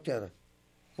grandmother looked at her.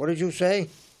 What did you say?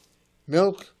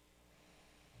 Milk?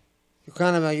 You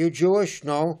can't have, are you Jewish?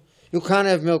 No. You can't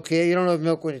have milk here. You don't have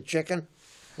milk with a chicken.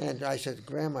 And I said,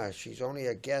 Grandma, she's only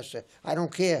a guest. I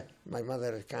don't care. My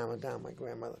mother had to calm her down, my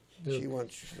grandmother. She was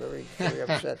very, very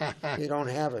upset. You don't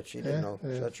have it. She didn't know.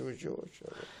 She thought she was Jewish.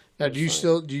 So Now, do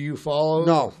you follow?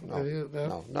 No,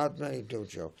 not many do,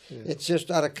 Joe. Yeah. It's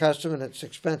just out of custom, and it's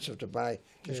expensive to buy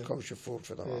just kosher food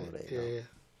for the holiday.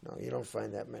 No, you don't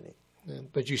find that many. Yeah.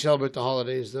 But you celebrate the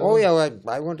holidays, though? Oh, yeah.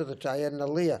 I went to I had an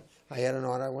Aliyah. I had an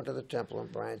order. I went to the temple on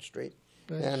Bryant Street.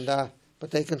 Nice. And but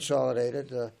they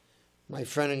consolidated. My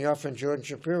friend and your friend, Jordan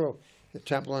Shapiro, the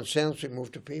temple on Salem Street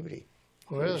moved to Peabody.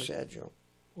 Really? Very sad, Joe.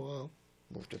 Wow.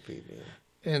 Moved to Peabody.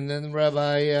 And then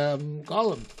Rabbi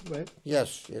Gollum, right?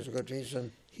 Yes, he's a good. He's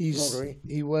Rotary.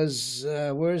 He was.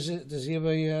 Where is it? Does he have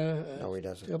a? No, he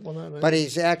doesn't. Couple not, right? But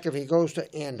he's active. He goes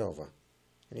to Andover,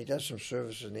 and he does some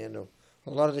services in Andover. A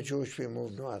lot of the Jewish people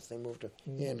moved north. They moved to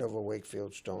Andover,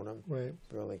 Wakefield, Stoneham, right,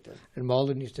 Burlington. And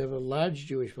Malden used to have a large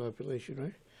Jewish population,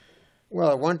 right? Well,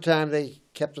 at one time they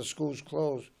kept the schools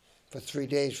closed for 3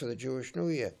 days for the Jewish New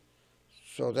Year.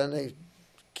 So then they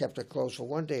kept it closed for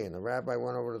 1 day, and the rabbi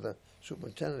went over to the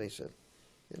superintendent. He said,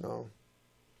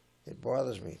 it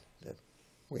bothers me that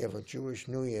we have a Jewish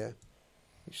New Year.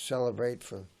 We celebrate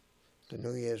for the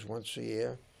New Year's once a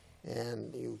year,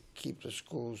 and you keep the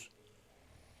schools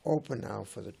open now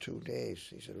for the 2 days.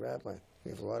 He said, Rabbi,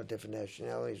 we have a lot of different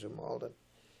nationalities in Malden.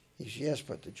 He said, yes,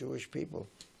 but the Jewish people,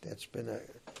 that's been a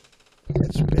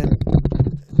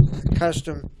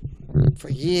custom for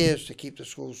years to keep the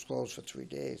schools closed for 3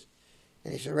 days.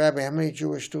 And he said, Rabbi, how many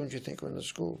Jewish students do you think are in the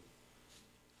school?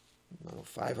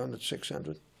 500,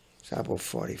 600. It's about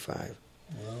 45.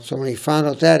 Wow. So when he found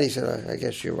out that, he said, I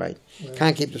guess you're right. Yeah.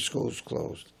 Can't keep the schools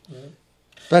closed. Yeah.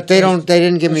 But they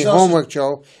didn't give me homework,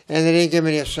 Joe, and they didn't give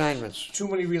me the assignments. Too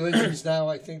many religions now,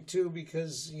 I think, too,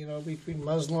 because, between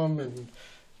Muslim and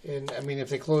I mean, if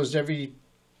they closed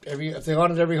if they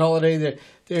honored every holiday,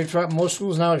 most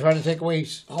schools now are trying to take away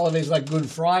holidays like Good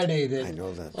Friday. That I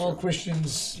know that. All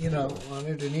Christians, on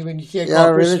it, and even you can't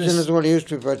call Christmas. Religion is what it used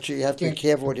to be, but you have to be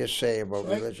careful what you say about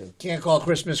religion. Can't call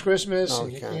Christmas, no,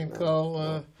 and you can't call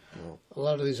a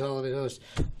lot of these holiday hosts.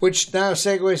 Which now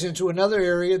segues into another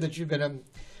area that you've been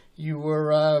you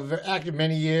were active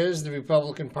many years in the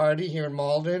Republican Party here in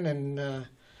Malden, and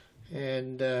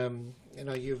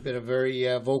you've been a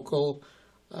very vocal,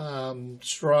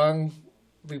 strong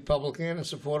Republican, a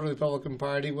supporter of the Republican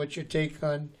Party. What's your take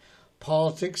on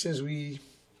politics as we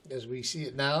see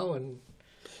it now? And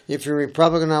if you're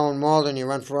Republican now in Malden, you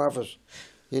run for office,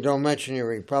 you don't mention you're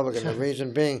Republican. The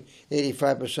reason being,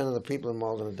 85% of the people in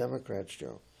Malden are Democrats,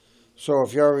 Joe. So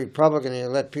if you're a Republican and you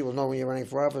let people know when you're running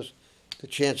for office, the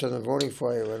chance of them voting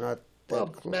for you are not that well,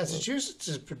 close. Massachusetts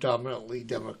is predominantly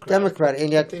Democrat. Democrat,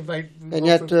 and yet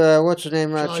what's his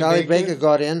name? Charlie Baker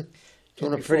got in,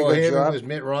 doing a pretty good job. It was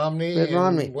Mitt Romney.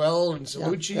 And Weld and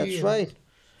Cellucci. Yeah, that's right.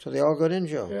 So they all got in,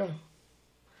 Joe. Yeah.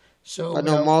 So I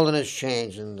know Malden has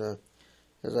changed, and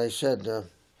as I said,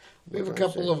 we have a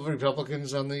couple of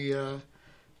Republicans on the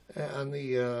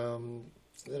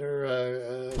that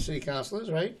are city councilors,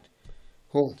 right?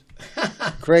 Who?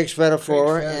 Craig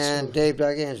Svedafora and Dave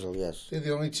D'Angelo, yes. They're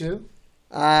the only two?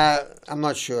 I'm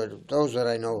not sure. Those that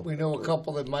I know. We know a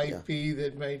couple that might be,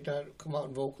 that might not come out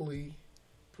and vocally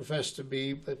profess to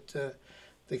be, but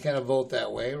they kind of vote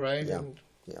that way, right? Yeah,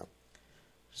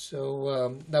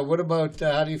 So now what about,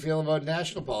 how do you feel about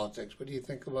national politics? What do you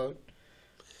think about?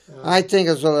 I think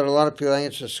as well that a lot of people, I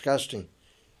think it's disgusting.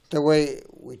 The way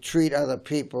we treat other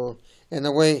people and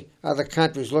the way other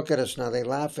countries look at us now, they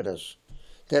laugh at us.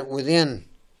 That within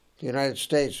the United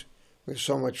States, we have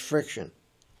so much friction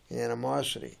and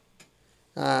animosity.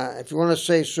 If you want to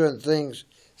say certain things,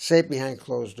 say it behind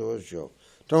closed doors, Joe.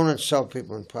 Don't insult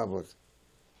people in public.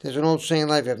 There's an old saying in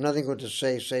life, if you have nothing good to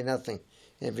say nothing.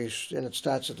 And it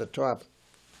starts at the top.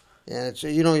 And it's,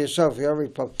 yourself, you're a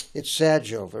Republican. It's sad,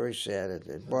 Joe, very sad.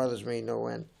 It bothers me no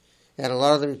end. And a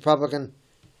lot of the Republican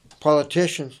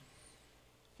politicians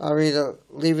are either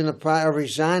leaving the party or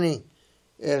resigning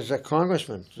as a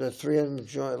congressman. The three of them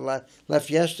left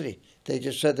yesterday. They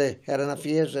just said they had enough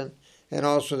years in, and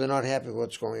also they're not happy with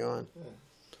what's going on. Yeah.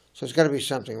 So there's got to be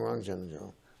something wrong, General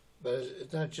Joe. But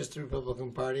it's not just the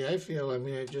Republican Party, I feel.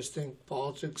 I just think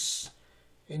politics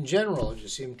in general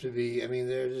just seem to be,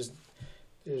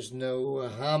 there's no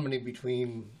harmony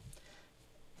between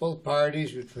both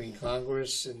parties, between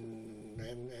Congress and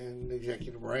the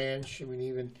executive branch.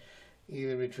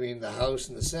 Even between the House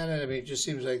and the Senate. It just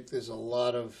seems like there's a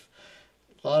lot of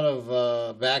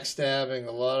backstabbing,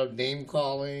 a lot of name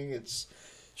calling.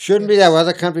 Shouldn't be that way.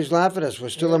 Other countries laugh at us. We're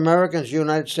still Americans,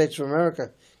 United States of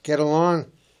America. Get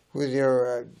along. with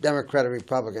your Democrat or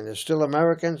Republican. They're still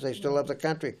Americans. They still love the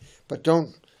country. But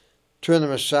don't turn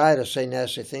them aside or say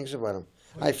nasty things about them.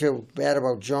 I feel bad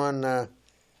about John, the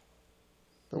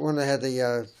one that had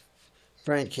the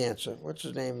brain cancer. What's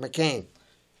his name? McCain.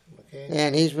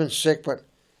 And he's been sick, but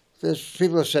there's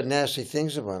people have said nasty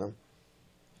things about him.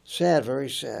 Sad, very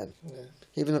sad. Yeah.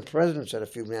 Even the president said a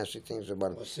few nasty things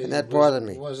about him, and that bothered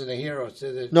me. He wasn't a hero.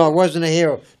 No, it wasn't a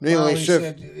hero. Well, he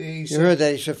said, you heard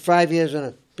that. He said 5 years in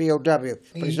a POW, but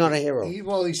he's not a hero.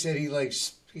 He said he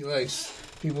likes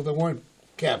people that weren't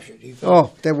captured. He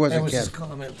that wasn't his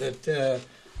comment that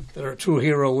a true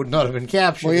hero would not have been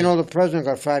captured. Well, the president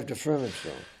got 5 deferments,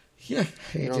 though. Yeah,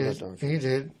 he did.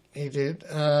 He did.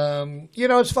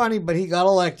 It's funny, but he got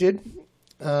elected.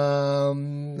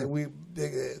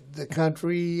 The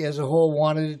country as a whole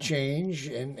wanted to change,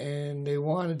 and they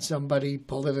wanted somebody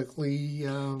politically.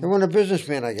 They want a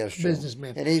businessman, I guess. Joe.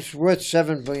 Businessman, and he's worth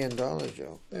 $7 billion,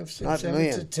 Joe. Not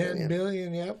million. To $10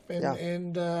 billion. Yep.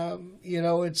 And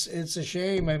it's a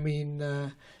shame. I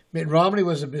mean, Mitt Romney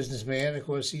was a businessman. Of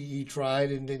course, he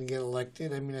tried and didn't get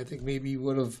elected. I mean, I think maybe he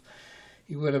would have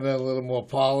been a little more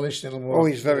polished, a little more. Oh,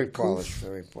 he's very polished,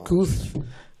 very polished.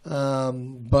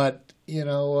 But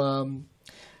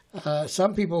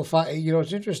some people find,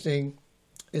 what's interesting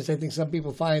is I think some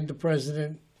people find the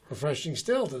president refreshing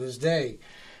still to this day.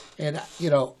 And,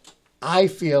 I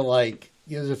feel like,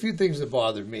 there's a few things that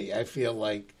bothered me. I feel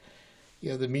like,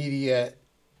 the media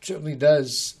certainly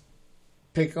does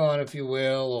pick on, if you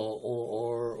will,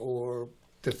 or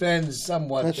defends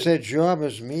somewhat. That's their job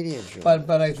as media, Joe.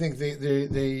 But I think they're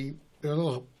a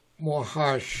little more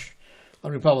harsh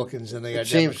on Republicans than they are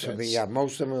Democrats. Seems to be, yeah.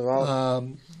 Most of them are all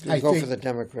go for the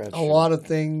Democrats. A lot of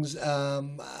things.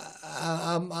 I'm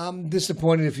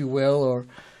disappointed, if you will, or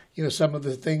some of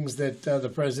the things that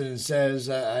the president says.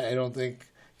 I don't think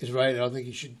is right. I don't think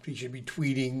he should be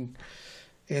tweeting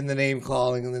in the name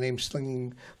calling and the name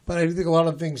slinging. But I do think a lot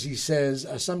of things he says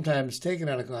are sometimes taken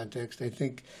out of context. I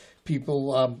think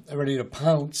people are ready to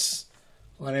pounce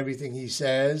on everything he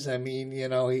says. I mean,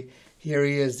 Here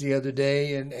he is the other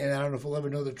day, and I don't know if we'll ever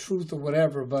know the truth or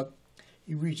whatever, but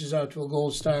he reaches out to a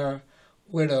Gold Star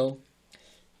widow,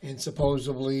 and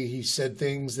supposedly he said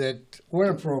things that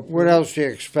weren't appropriate. What else do you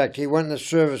expect? He went in the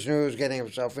service, knew he was getting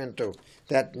himself into.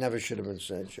 That never should have been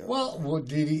said, Joe. Well,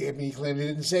 did he? I mean, he claimed he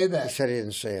didn't say that. He said he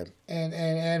didn't say it.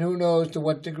 And who knows to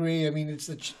what degree? I mean, it's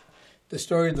the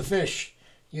story of the fish.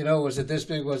 Was it this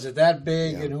big? Was it that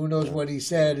big? Yeah, and who knows what he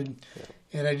said?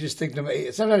 And I just think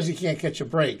sometimes he can't catch a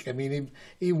break. I mean,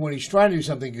 even when he's trying to do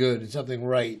something good and something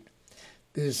right,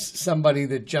 there's somebody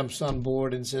that jumps on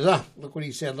board and says, look what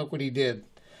he said, look what he did.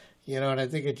 And I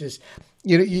think it just,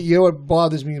 what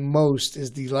bothers me most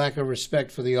is the lack of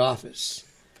respect for the office.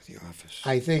 The office.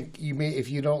 I think if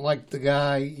you don't like the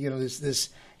guy,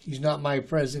 he's not my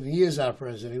president, he is our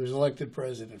president. He was elected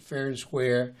president, fair and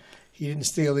square. He didn't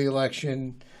steal the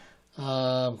election.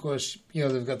 Of course,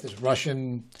 they've got this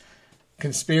Russian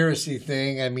conspiracy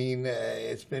thing. I mean,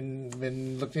 it's been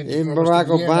looked into. Even Barack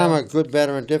Obama, good, bad,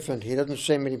 or indifferent, he doesn't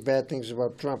say many bad things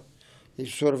about Trump.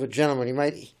 He's sort of a gentleman. He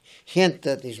might hint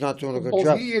that he's not doing a good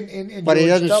job, but he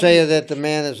doesn't say that the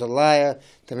man is a liar,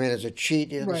 the man is a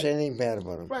cheat. He doesn't say anything bad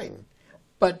about him. Right.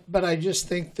 But I just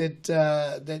think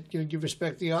that you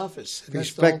respect the office.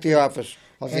 Respect the office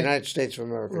of the United States of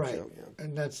America. Right. Too, yeah.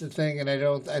 And that's the thing. And I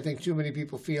think too many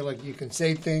people feel like you can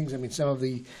say things. I mean, some of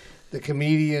the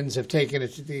comedians have taken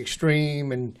it to the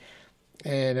extreme and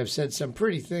have said some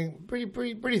pretty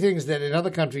things that in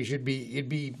other countries you'd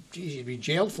be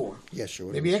jailed for. Yes, you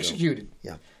would. They'd be executed.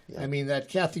 Yeah. I mean, that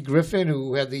Kathy Griffin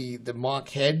who had the mock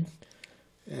head,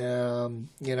 and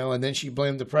then she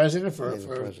blamed the president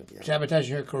for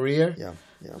sabotaging her career. Yeah.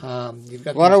 You've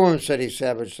got a lot of women said he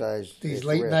sabotaged these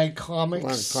late night comics. A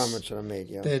lot of comments that are made.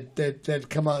 Yeah. That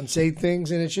come out and say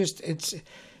things, and it's.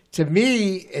 To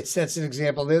me, it sets an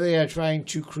example. There they are trying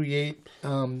to create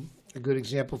a good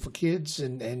example for kids,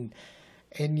 and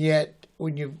yet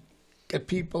when you get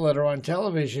people that are on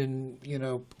television,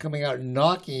 coming out and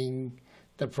knocking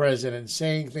the president,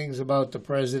 saying things about the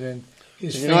president,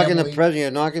 his family. Knocking the president,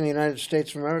 you're knocking the United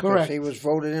States of America. Correct. He was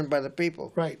voted in by the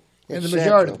people. Right, and the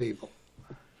majority of the people.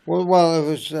 Well, it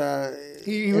was,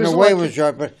 in a way it was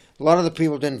majority, but a lot of the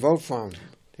people didn't vote for him.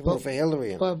 They voted for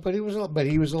Hillary. But he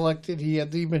was elected. He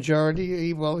had the majority.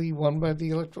 He won by the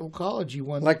Electoral College. He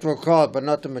won Electoral College, but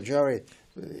not the majority.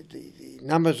 The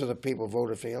numbers of the people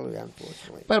voted for Hillary,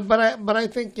 unfortunately. But I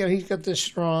think he's got this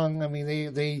strong. I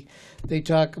mean, they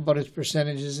talk about his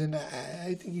percentages, and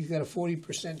I think he's got a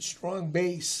 40% strong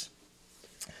base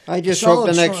I just hope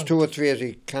the solid, next strong. 2 or 3 years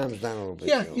he calms down a little bit.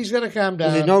 Yeah, Joe. he's got to calm 'Cause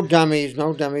down. there's no dummies,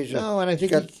 no dummies. No, and I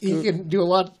think Got he can do a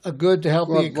lot of good to help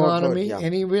Well, the well, good, economy, yeah.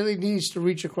 and he really needs to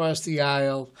reach across the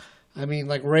aisle. I mean,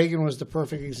 like Reagan was the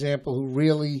perfect example who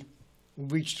really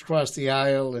reached across the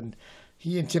aisle, and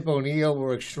he and Tip O'Neill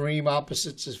were extreme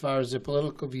opposites as far as their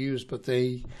political views, but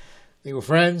they were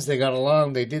friends, they got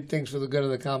along, they did things for the good of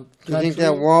the country. Do you think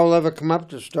that wall will ever come up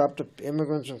to stop the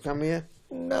immigrants from coming here?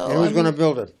 No. And who's going to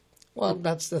build it? Well,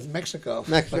 that's Mexico.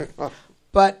 Mexico.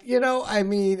 But, you know, I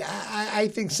mean, I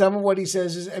think some of what he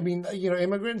says is, I mean, you know,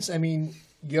 immigrants, I mean,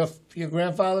 your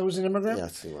grandfather was an immigrant.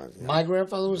 Yes, he was. Yeah. My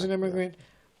grandfather was an immigrant.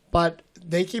 But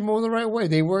they came over the right way.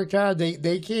 They worked hard.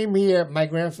 They came here. My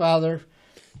grandfather.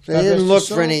 They God didn't rest look his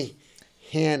for soul, any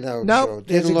handout. Nope, Joe.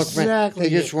 They didn't look that's for. exactly They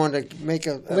just it. wanted to make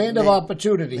a Land of make-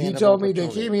 opportunity. He land of told me they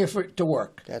opportunity. came here to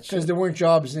work That's because it. there weren't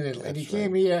jobs in Italy. And he That's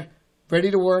came right. here ready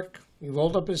to work. He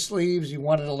rolled up his sleeves. He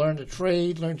wanted to learn to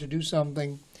trade, learn to do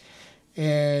something.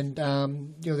 And,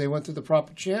 you know, they went through the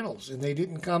proper channels. And they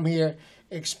didn't come here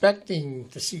expecting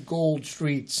to see gold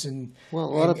streets. And Well, a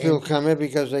lot of and- people come here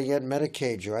because they get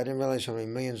Medicaid, Joe. I didn't realize how many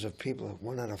millions of people,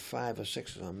 1 out of 5 or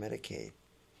 6 is on Medicaid.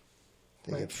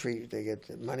 They Right. get free. They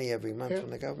get money every month Yeah. from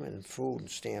the government and food and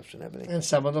stamps and everything. And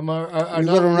some of them are You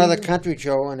not go to another legal. country,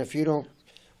 Joe, and if you don't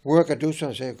work or do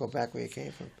something, say go back where you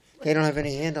came from. They don't have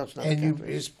any handouts in other And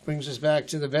countries. this brings us back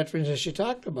to the veterans as you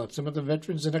talked about. Some of the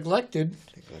veterans are neglected,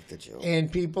 Neglected, Joe.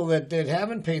 and people that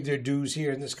haven't paid their dues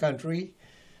here in this country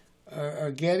are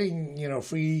getting, you know,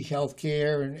 free health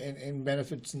care and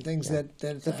benefits and things that The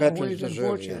are veterans always deserve it,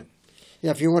 unfortunate. Yeah,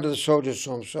 if you went to the soldiers'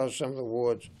 home, saw some of the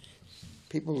wards,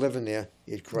 people living there,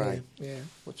 you'd cry. Yeah,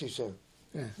 What's he saying?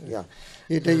 yeah. Yeah.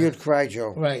 You'd cry,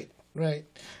 Joe. Right, right.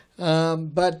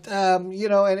 But you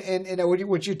know, and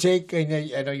what you take? I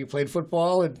know you played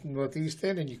football at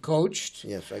Northeastern, and you coached.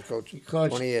 Yes, I coached You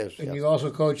coached 20 years. and yeah. you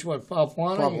also coached what Pop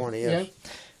Warner. Pop Warner, yes.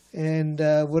 Yeah. And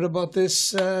what about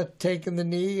this taking the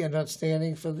knee and not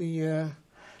standing for the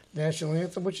national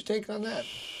anthem? What's your take on that?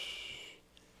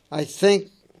 I think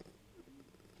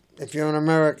if you're an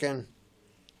American,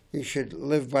 you should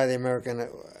live by the American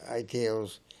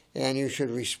ideals, and you should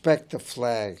respect the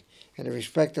flag. And to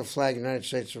respect the flag of the United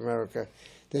States of America,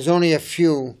 there's only a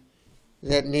few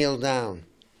that kneel down.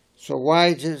 So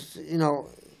why just,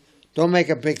 don't make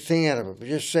a big thing out of it, but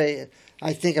just say,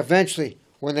 I think eventually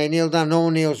when they kneel down, no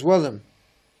one kneels with them.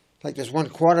 Like there's one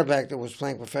quarterback that was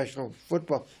playing professional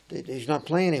football. He's not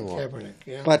playing anymore. Kaepernick,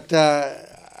 yeah. But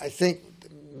I think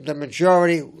the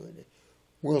majority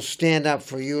will stand up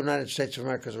for United States of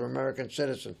America as an American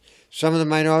citizen. Some of the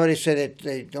minority say that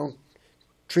they don't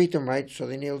treat them right, so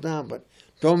they kneel down. But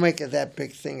don't make it that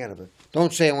big thing out of it.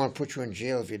 Don't say I want to put you in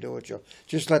jail if you do it, Joe.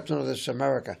 Just let them know this is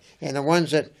America. And the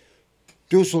ones that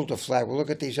do salute the flag will look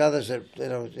at these others that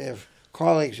their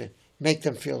colleagues and make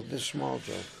them feel this small,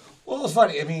 Joe. Well, it's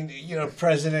funny. I mean,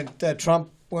 President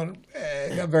Trump got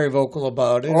very vocal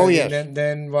about it. Oh, I mean, yes. And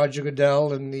then Roger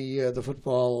Goodell and the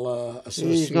Football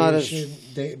Association, He's not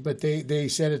as- they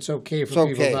said it's okay for It's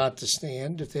people okay. not to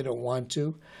stand if they don't want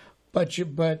to. But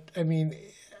I mean,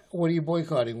 what are you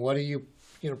boycotting? What are you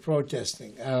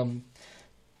protesting?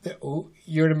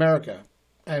 You're in America.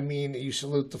 I mean, you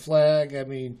salute the flag. I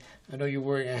mean, I know you're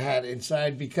wearing a hat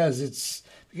inside because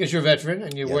you're a veteran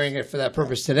and you're Yes. wearing it for that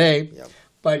purpose today. Yep.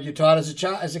 But you're taught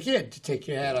as a kid to take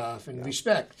your hat off and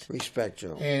respect. Respect,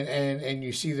 Joe. And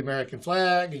you see the American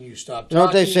flag and you stop talking. You know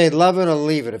what they say, love it or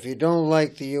leave it. If you don't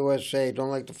like the USA,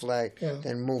 don't like the flag, Yeah.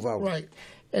 then move out. Right.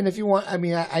 And if you want, I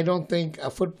mean, I don't think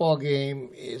a football game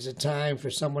is a time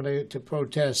for someone to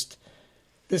protest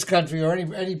this country or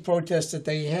any protest that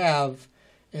they have.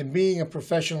 And being a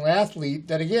professional athlete,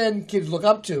 that again, kids look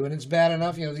up to, and it's bad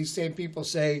enough. These same people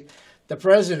say the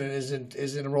president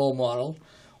isn't a role model.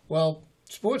 Well,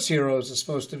 sports heroes are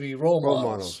supposed to be role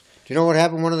models. Do you know what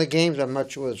happened one of the games? I'm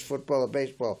not sure it was football or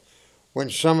baseball. When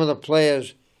some of the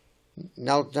players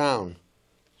knelt down,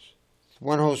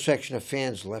 one whole section of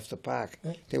fans left the park.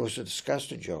 They were so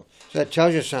disgusted, Joe. So that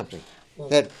tells you something.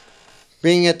 That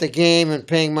being at the game and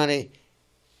paying money,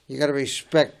 you got to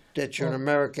respect that you're an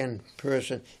American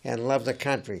person and love the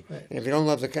country. Right. And if you don't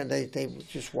love the country, they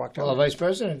just walked out. Well, Vice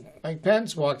President Mike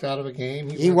Pence walked out of a game.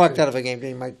 He walked out of a game,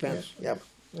 didn't he, Mike Pence? Yep.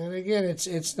 And again,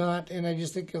 it's not. And I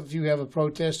just think if you have a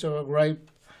protest or a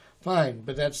gripe, fine.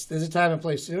 But there's a time and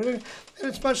place to do it. And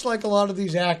it's much like a lot of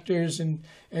these actors and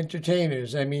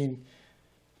entertainers. I mean,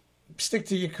 stick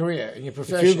to your career and your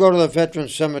profession. If you go to the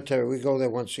Veterans Cemetery, we go there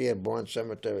once a year, Bourne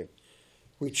Cemetery.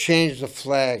 We change the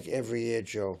flag every year,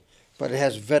 Joe. But it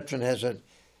has the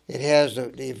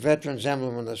veterans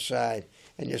emblem on the side,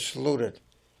 and you salute it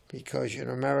because you're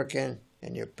an American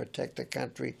and you protect the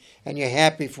country, and you're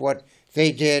happy for what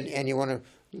they did, and you want to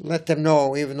let them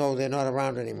know, even though they're not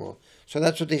around anymore. So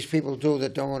that's what these people do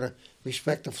that don't want to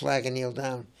respect the flag and kneel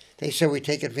down. They say we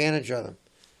take advantage of them.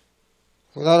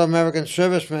 Without American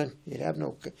servicemen, you'd have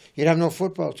no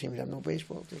football team, you'd have no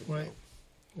baseball team.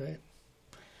 Right.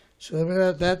 So I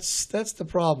mean, that's the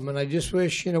problem, and I just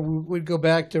wish we'd go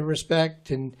back to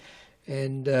respect and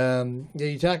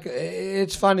you talk.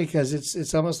 It's funny because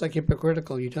it's almost like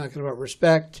hypocritical. You're talking about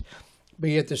respect, but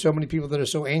yet there's so many people that are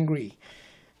so angry,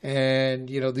 and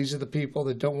these are the people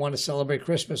that don't want to celebrate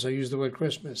Christmas. I use the word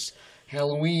Christmas.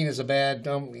 Halloween is a bad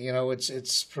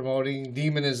it's promoting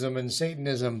demonism and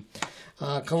Satanism.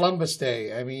 Columbus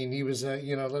Day. I mean, he was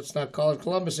let's not call it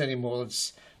Columbus anymore.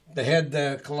 Let's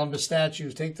the Columbus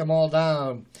statues, take them all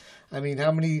down. I mean,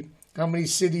 how many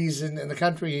cities in the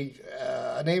country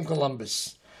are named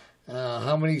Columbus?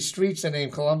 How many streets are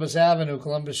named Columbus Avenue,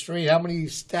 Columbus Street? How many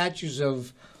statues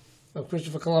of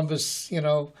Christopher Columbus?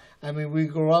 I mean, we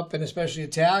grew up, and especially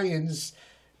Italians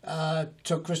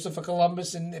took Christopher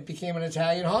Columbus, and it became an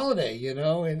Italian holiday.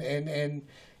 And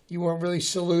you weren't really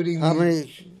saluting.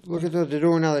 Look at what they're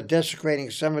doing now. They're desecrating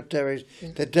cemeteries.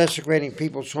 They're desecrating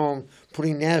people's home,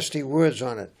 putting nasty words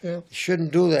on it. Yeah. You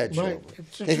shouldn't do that, Joe.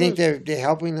 Right. They think they're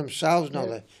helping themselves.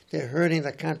 No, they're hurting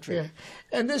the country. Yeah.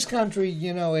 And this country,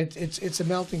 it's a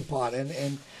melting pot,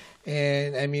 and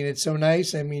I mean, it's so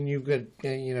nice. I mean, you've got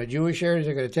Jewish heritage,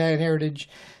 you've got Italian heritage,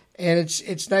 and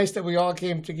it's nice that we all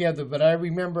came together. But I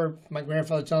remember my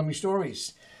grandfather telling me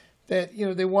stories that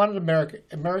they wanted to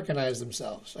Americanize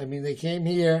themselves. I mean, they came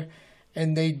here,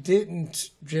 and they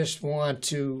didn't just want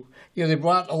to. They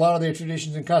brought a lot of their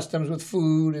traditions and customs with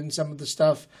food and some of the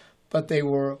stuff, but they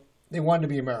wanted to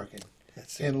be American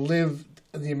and live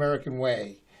the American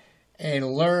way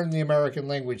and learn the American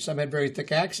language. Some had very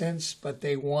thick accents, but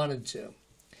they wanted to.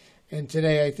 And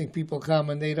today, I think people come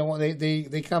and they don't want.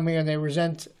 They come here and they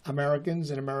resent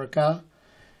Americans and America.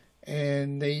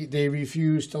 And they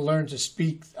refuse to learn to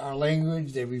speak our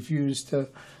language. They refuse to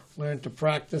learn to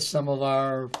practice some of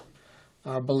our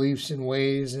beliefs and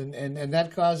ways, and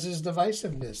that causes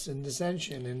divisiveness and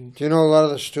dissension. And do you know a lot of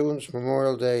the students,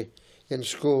 Memorial Day in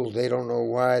school, they don't know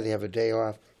why they have a day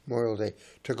off, Memorial Day,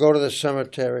 to go to the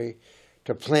cemetery,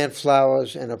 to plant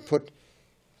flowers, and to put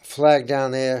a flag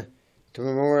down there to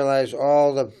memorialize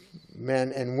all the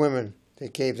men and women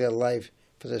that gave their life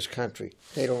for this country.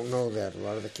 They don't know that, a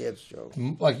lot of the kids, Joe.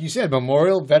 Like you said,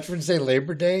 Memorial, Veterans Day,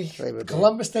 Labor Day,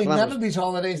 Columbus Day, none of these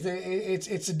holidays,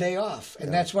 it's a day off.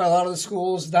 And that's why a lot of the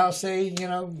schools now say,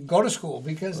 go to school,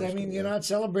 because, you're not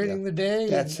celebrating the day.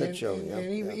 That's it, Joe.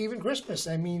 And even Christmas.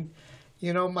 I mean,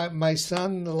 my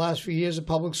son, the last few years of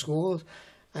public school,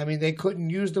 I mean, they couldn't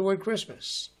use the word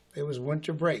Christmas. It was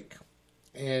winter break.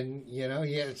 And,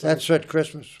 that's what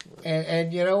Christmas.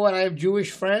 And you know what? I have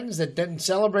Jewish friends that didn't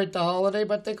celebrate the holiday,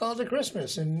 but they called it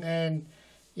Christmas. And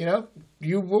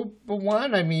you were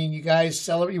one. I mean, you guys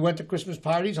celebrate. You went to Christmas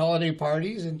parties, holiday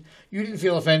parties, and you didn't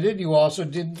feel offended. You also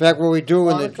didn't. In fact, what we do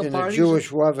in the Jewish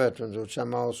war veterans, which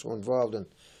I'm also involved in,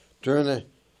 during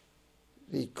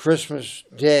the Christmas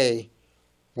day,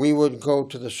 we would go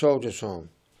to the soldiers' home,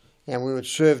 and we would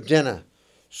serve dinner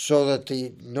so that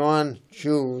the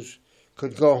non-Jews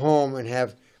could go home and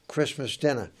have Christmas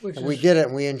dinner. And we did it,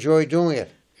 and we enjoyed doing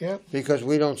it. Yeah. Because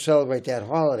we don't celebrate that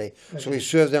holiday. So we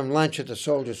served them lunch at the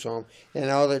soldiers' home,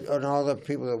 and all the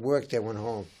people that worked there went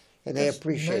home. And they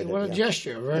appreciated it. What a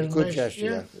gesture, right? A good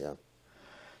gesture, yeah.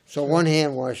 So one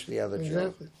hand washed the other,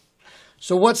 exactly. Joe.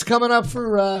 So what's coming up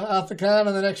for Althicon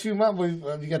in the next few months?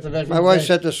 You got the Veterans My wife Day.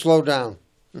 said to slow down.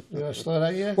 You want to slow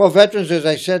down, yeah? Well, veterans, as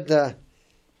I said,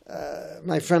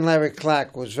 my friend Larry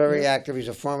Clark was very active. He's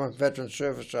a former veteran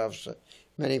service officer.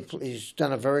 He's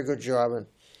done a very good job, and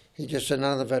he just said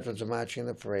none of the veterans are marching in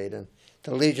the parade, and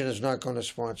the Legion is not going to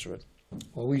sponsor it.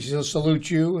 Well, we still salute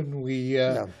you, and we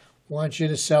want you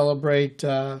to celebrate,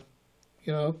 the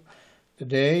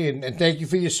day, and thank you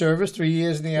for your service, 3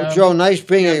 years in the Army. Joe, nice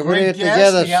being here. We're going to get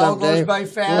together the hour someday. Goes by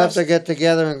fast. We'll have to get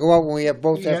together and go out when we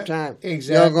both have time.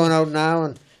 Exactly. You're going out now,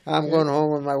 and I'm going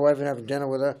home with my wife and having dinner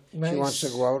with her. Nice. She wants to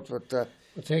go out, but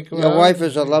we'll take her your out. wife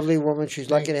is a lovely woman.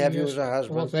 She's lucky to have you as a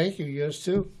husband. Well, thank you. Yours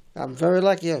too. I'm very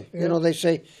lucky. Yeah. They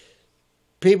say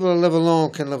people that live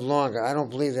alone can live longer. I don't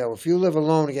believe that. If you live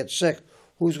alone and get sick,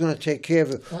 who's going to take care of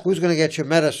you? Who's going to get your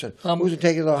medicine? Who's going to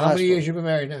take you to the hospital? How many years you been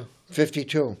married now?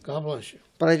 52. God bless you.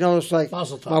 But I noticed,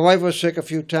 my wife was sick a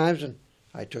few times, and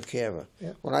I took care of her.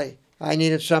 Yeah. When I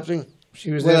needed something,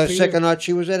 she was whether there sick or not,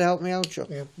 she was there to help me out. Joe.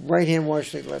 Yeah. Right hand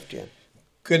washed the left hand.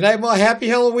 Good night, Malden. Happy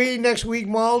Halloween next week,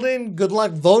 Malden. Good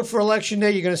luck. Vote for Election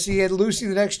Day. You're going to see Ed Lucy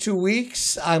the next 2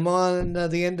 weeks. I'm on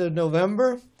the end of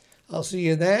November. I'll see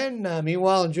you then.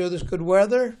 Meanwhile, enjoy this good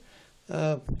weather.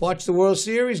 Watch the World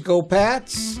Series. Go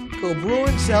Pats. Go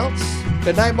Bruins. Celts.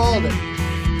 Good night, Malden.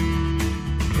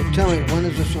 So tell me, when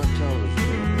is this on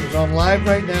television? It's on live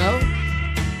right now.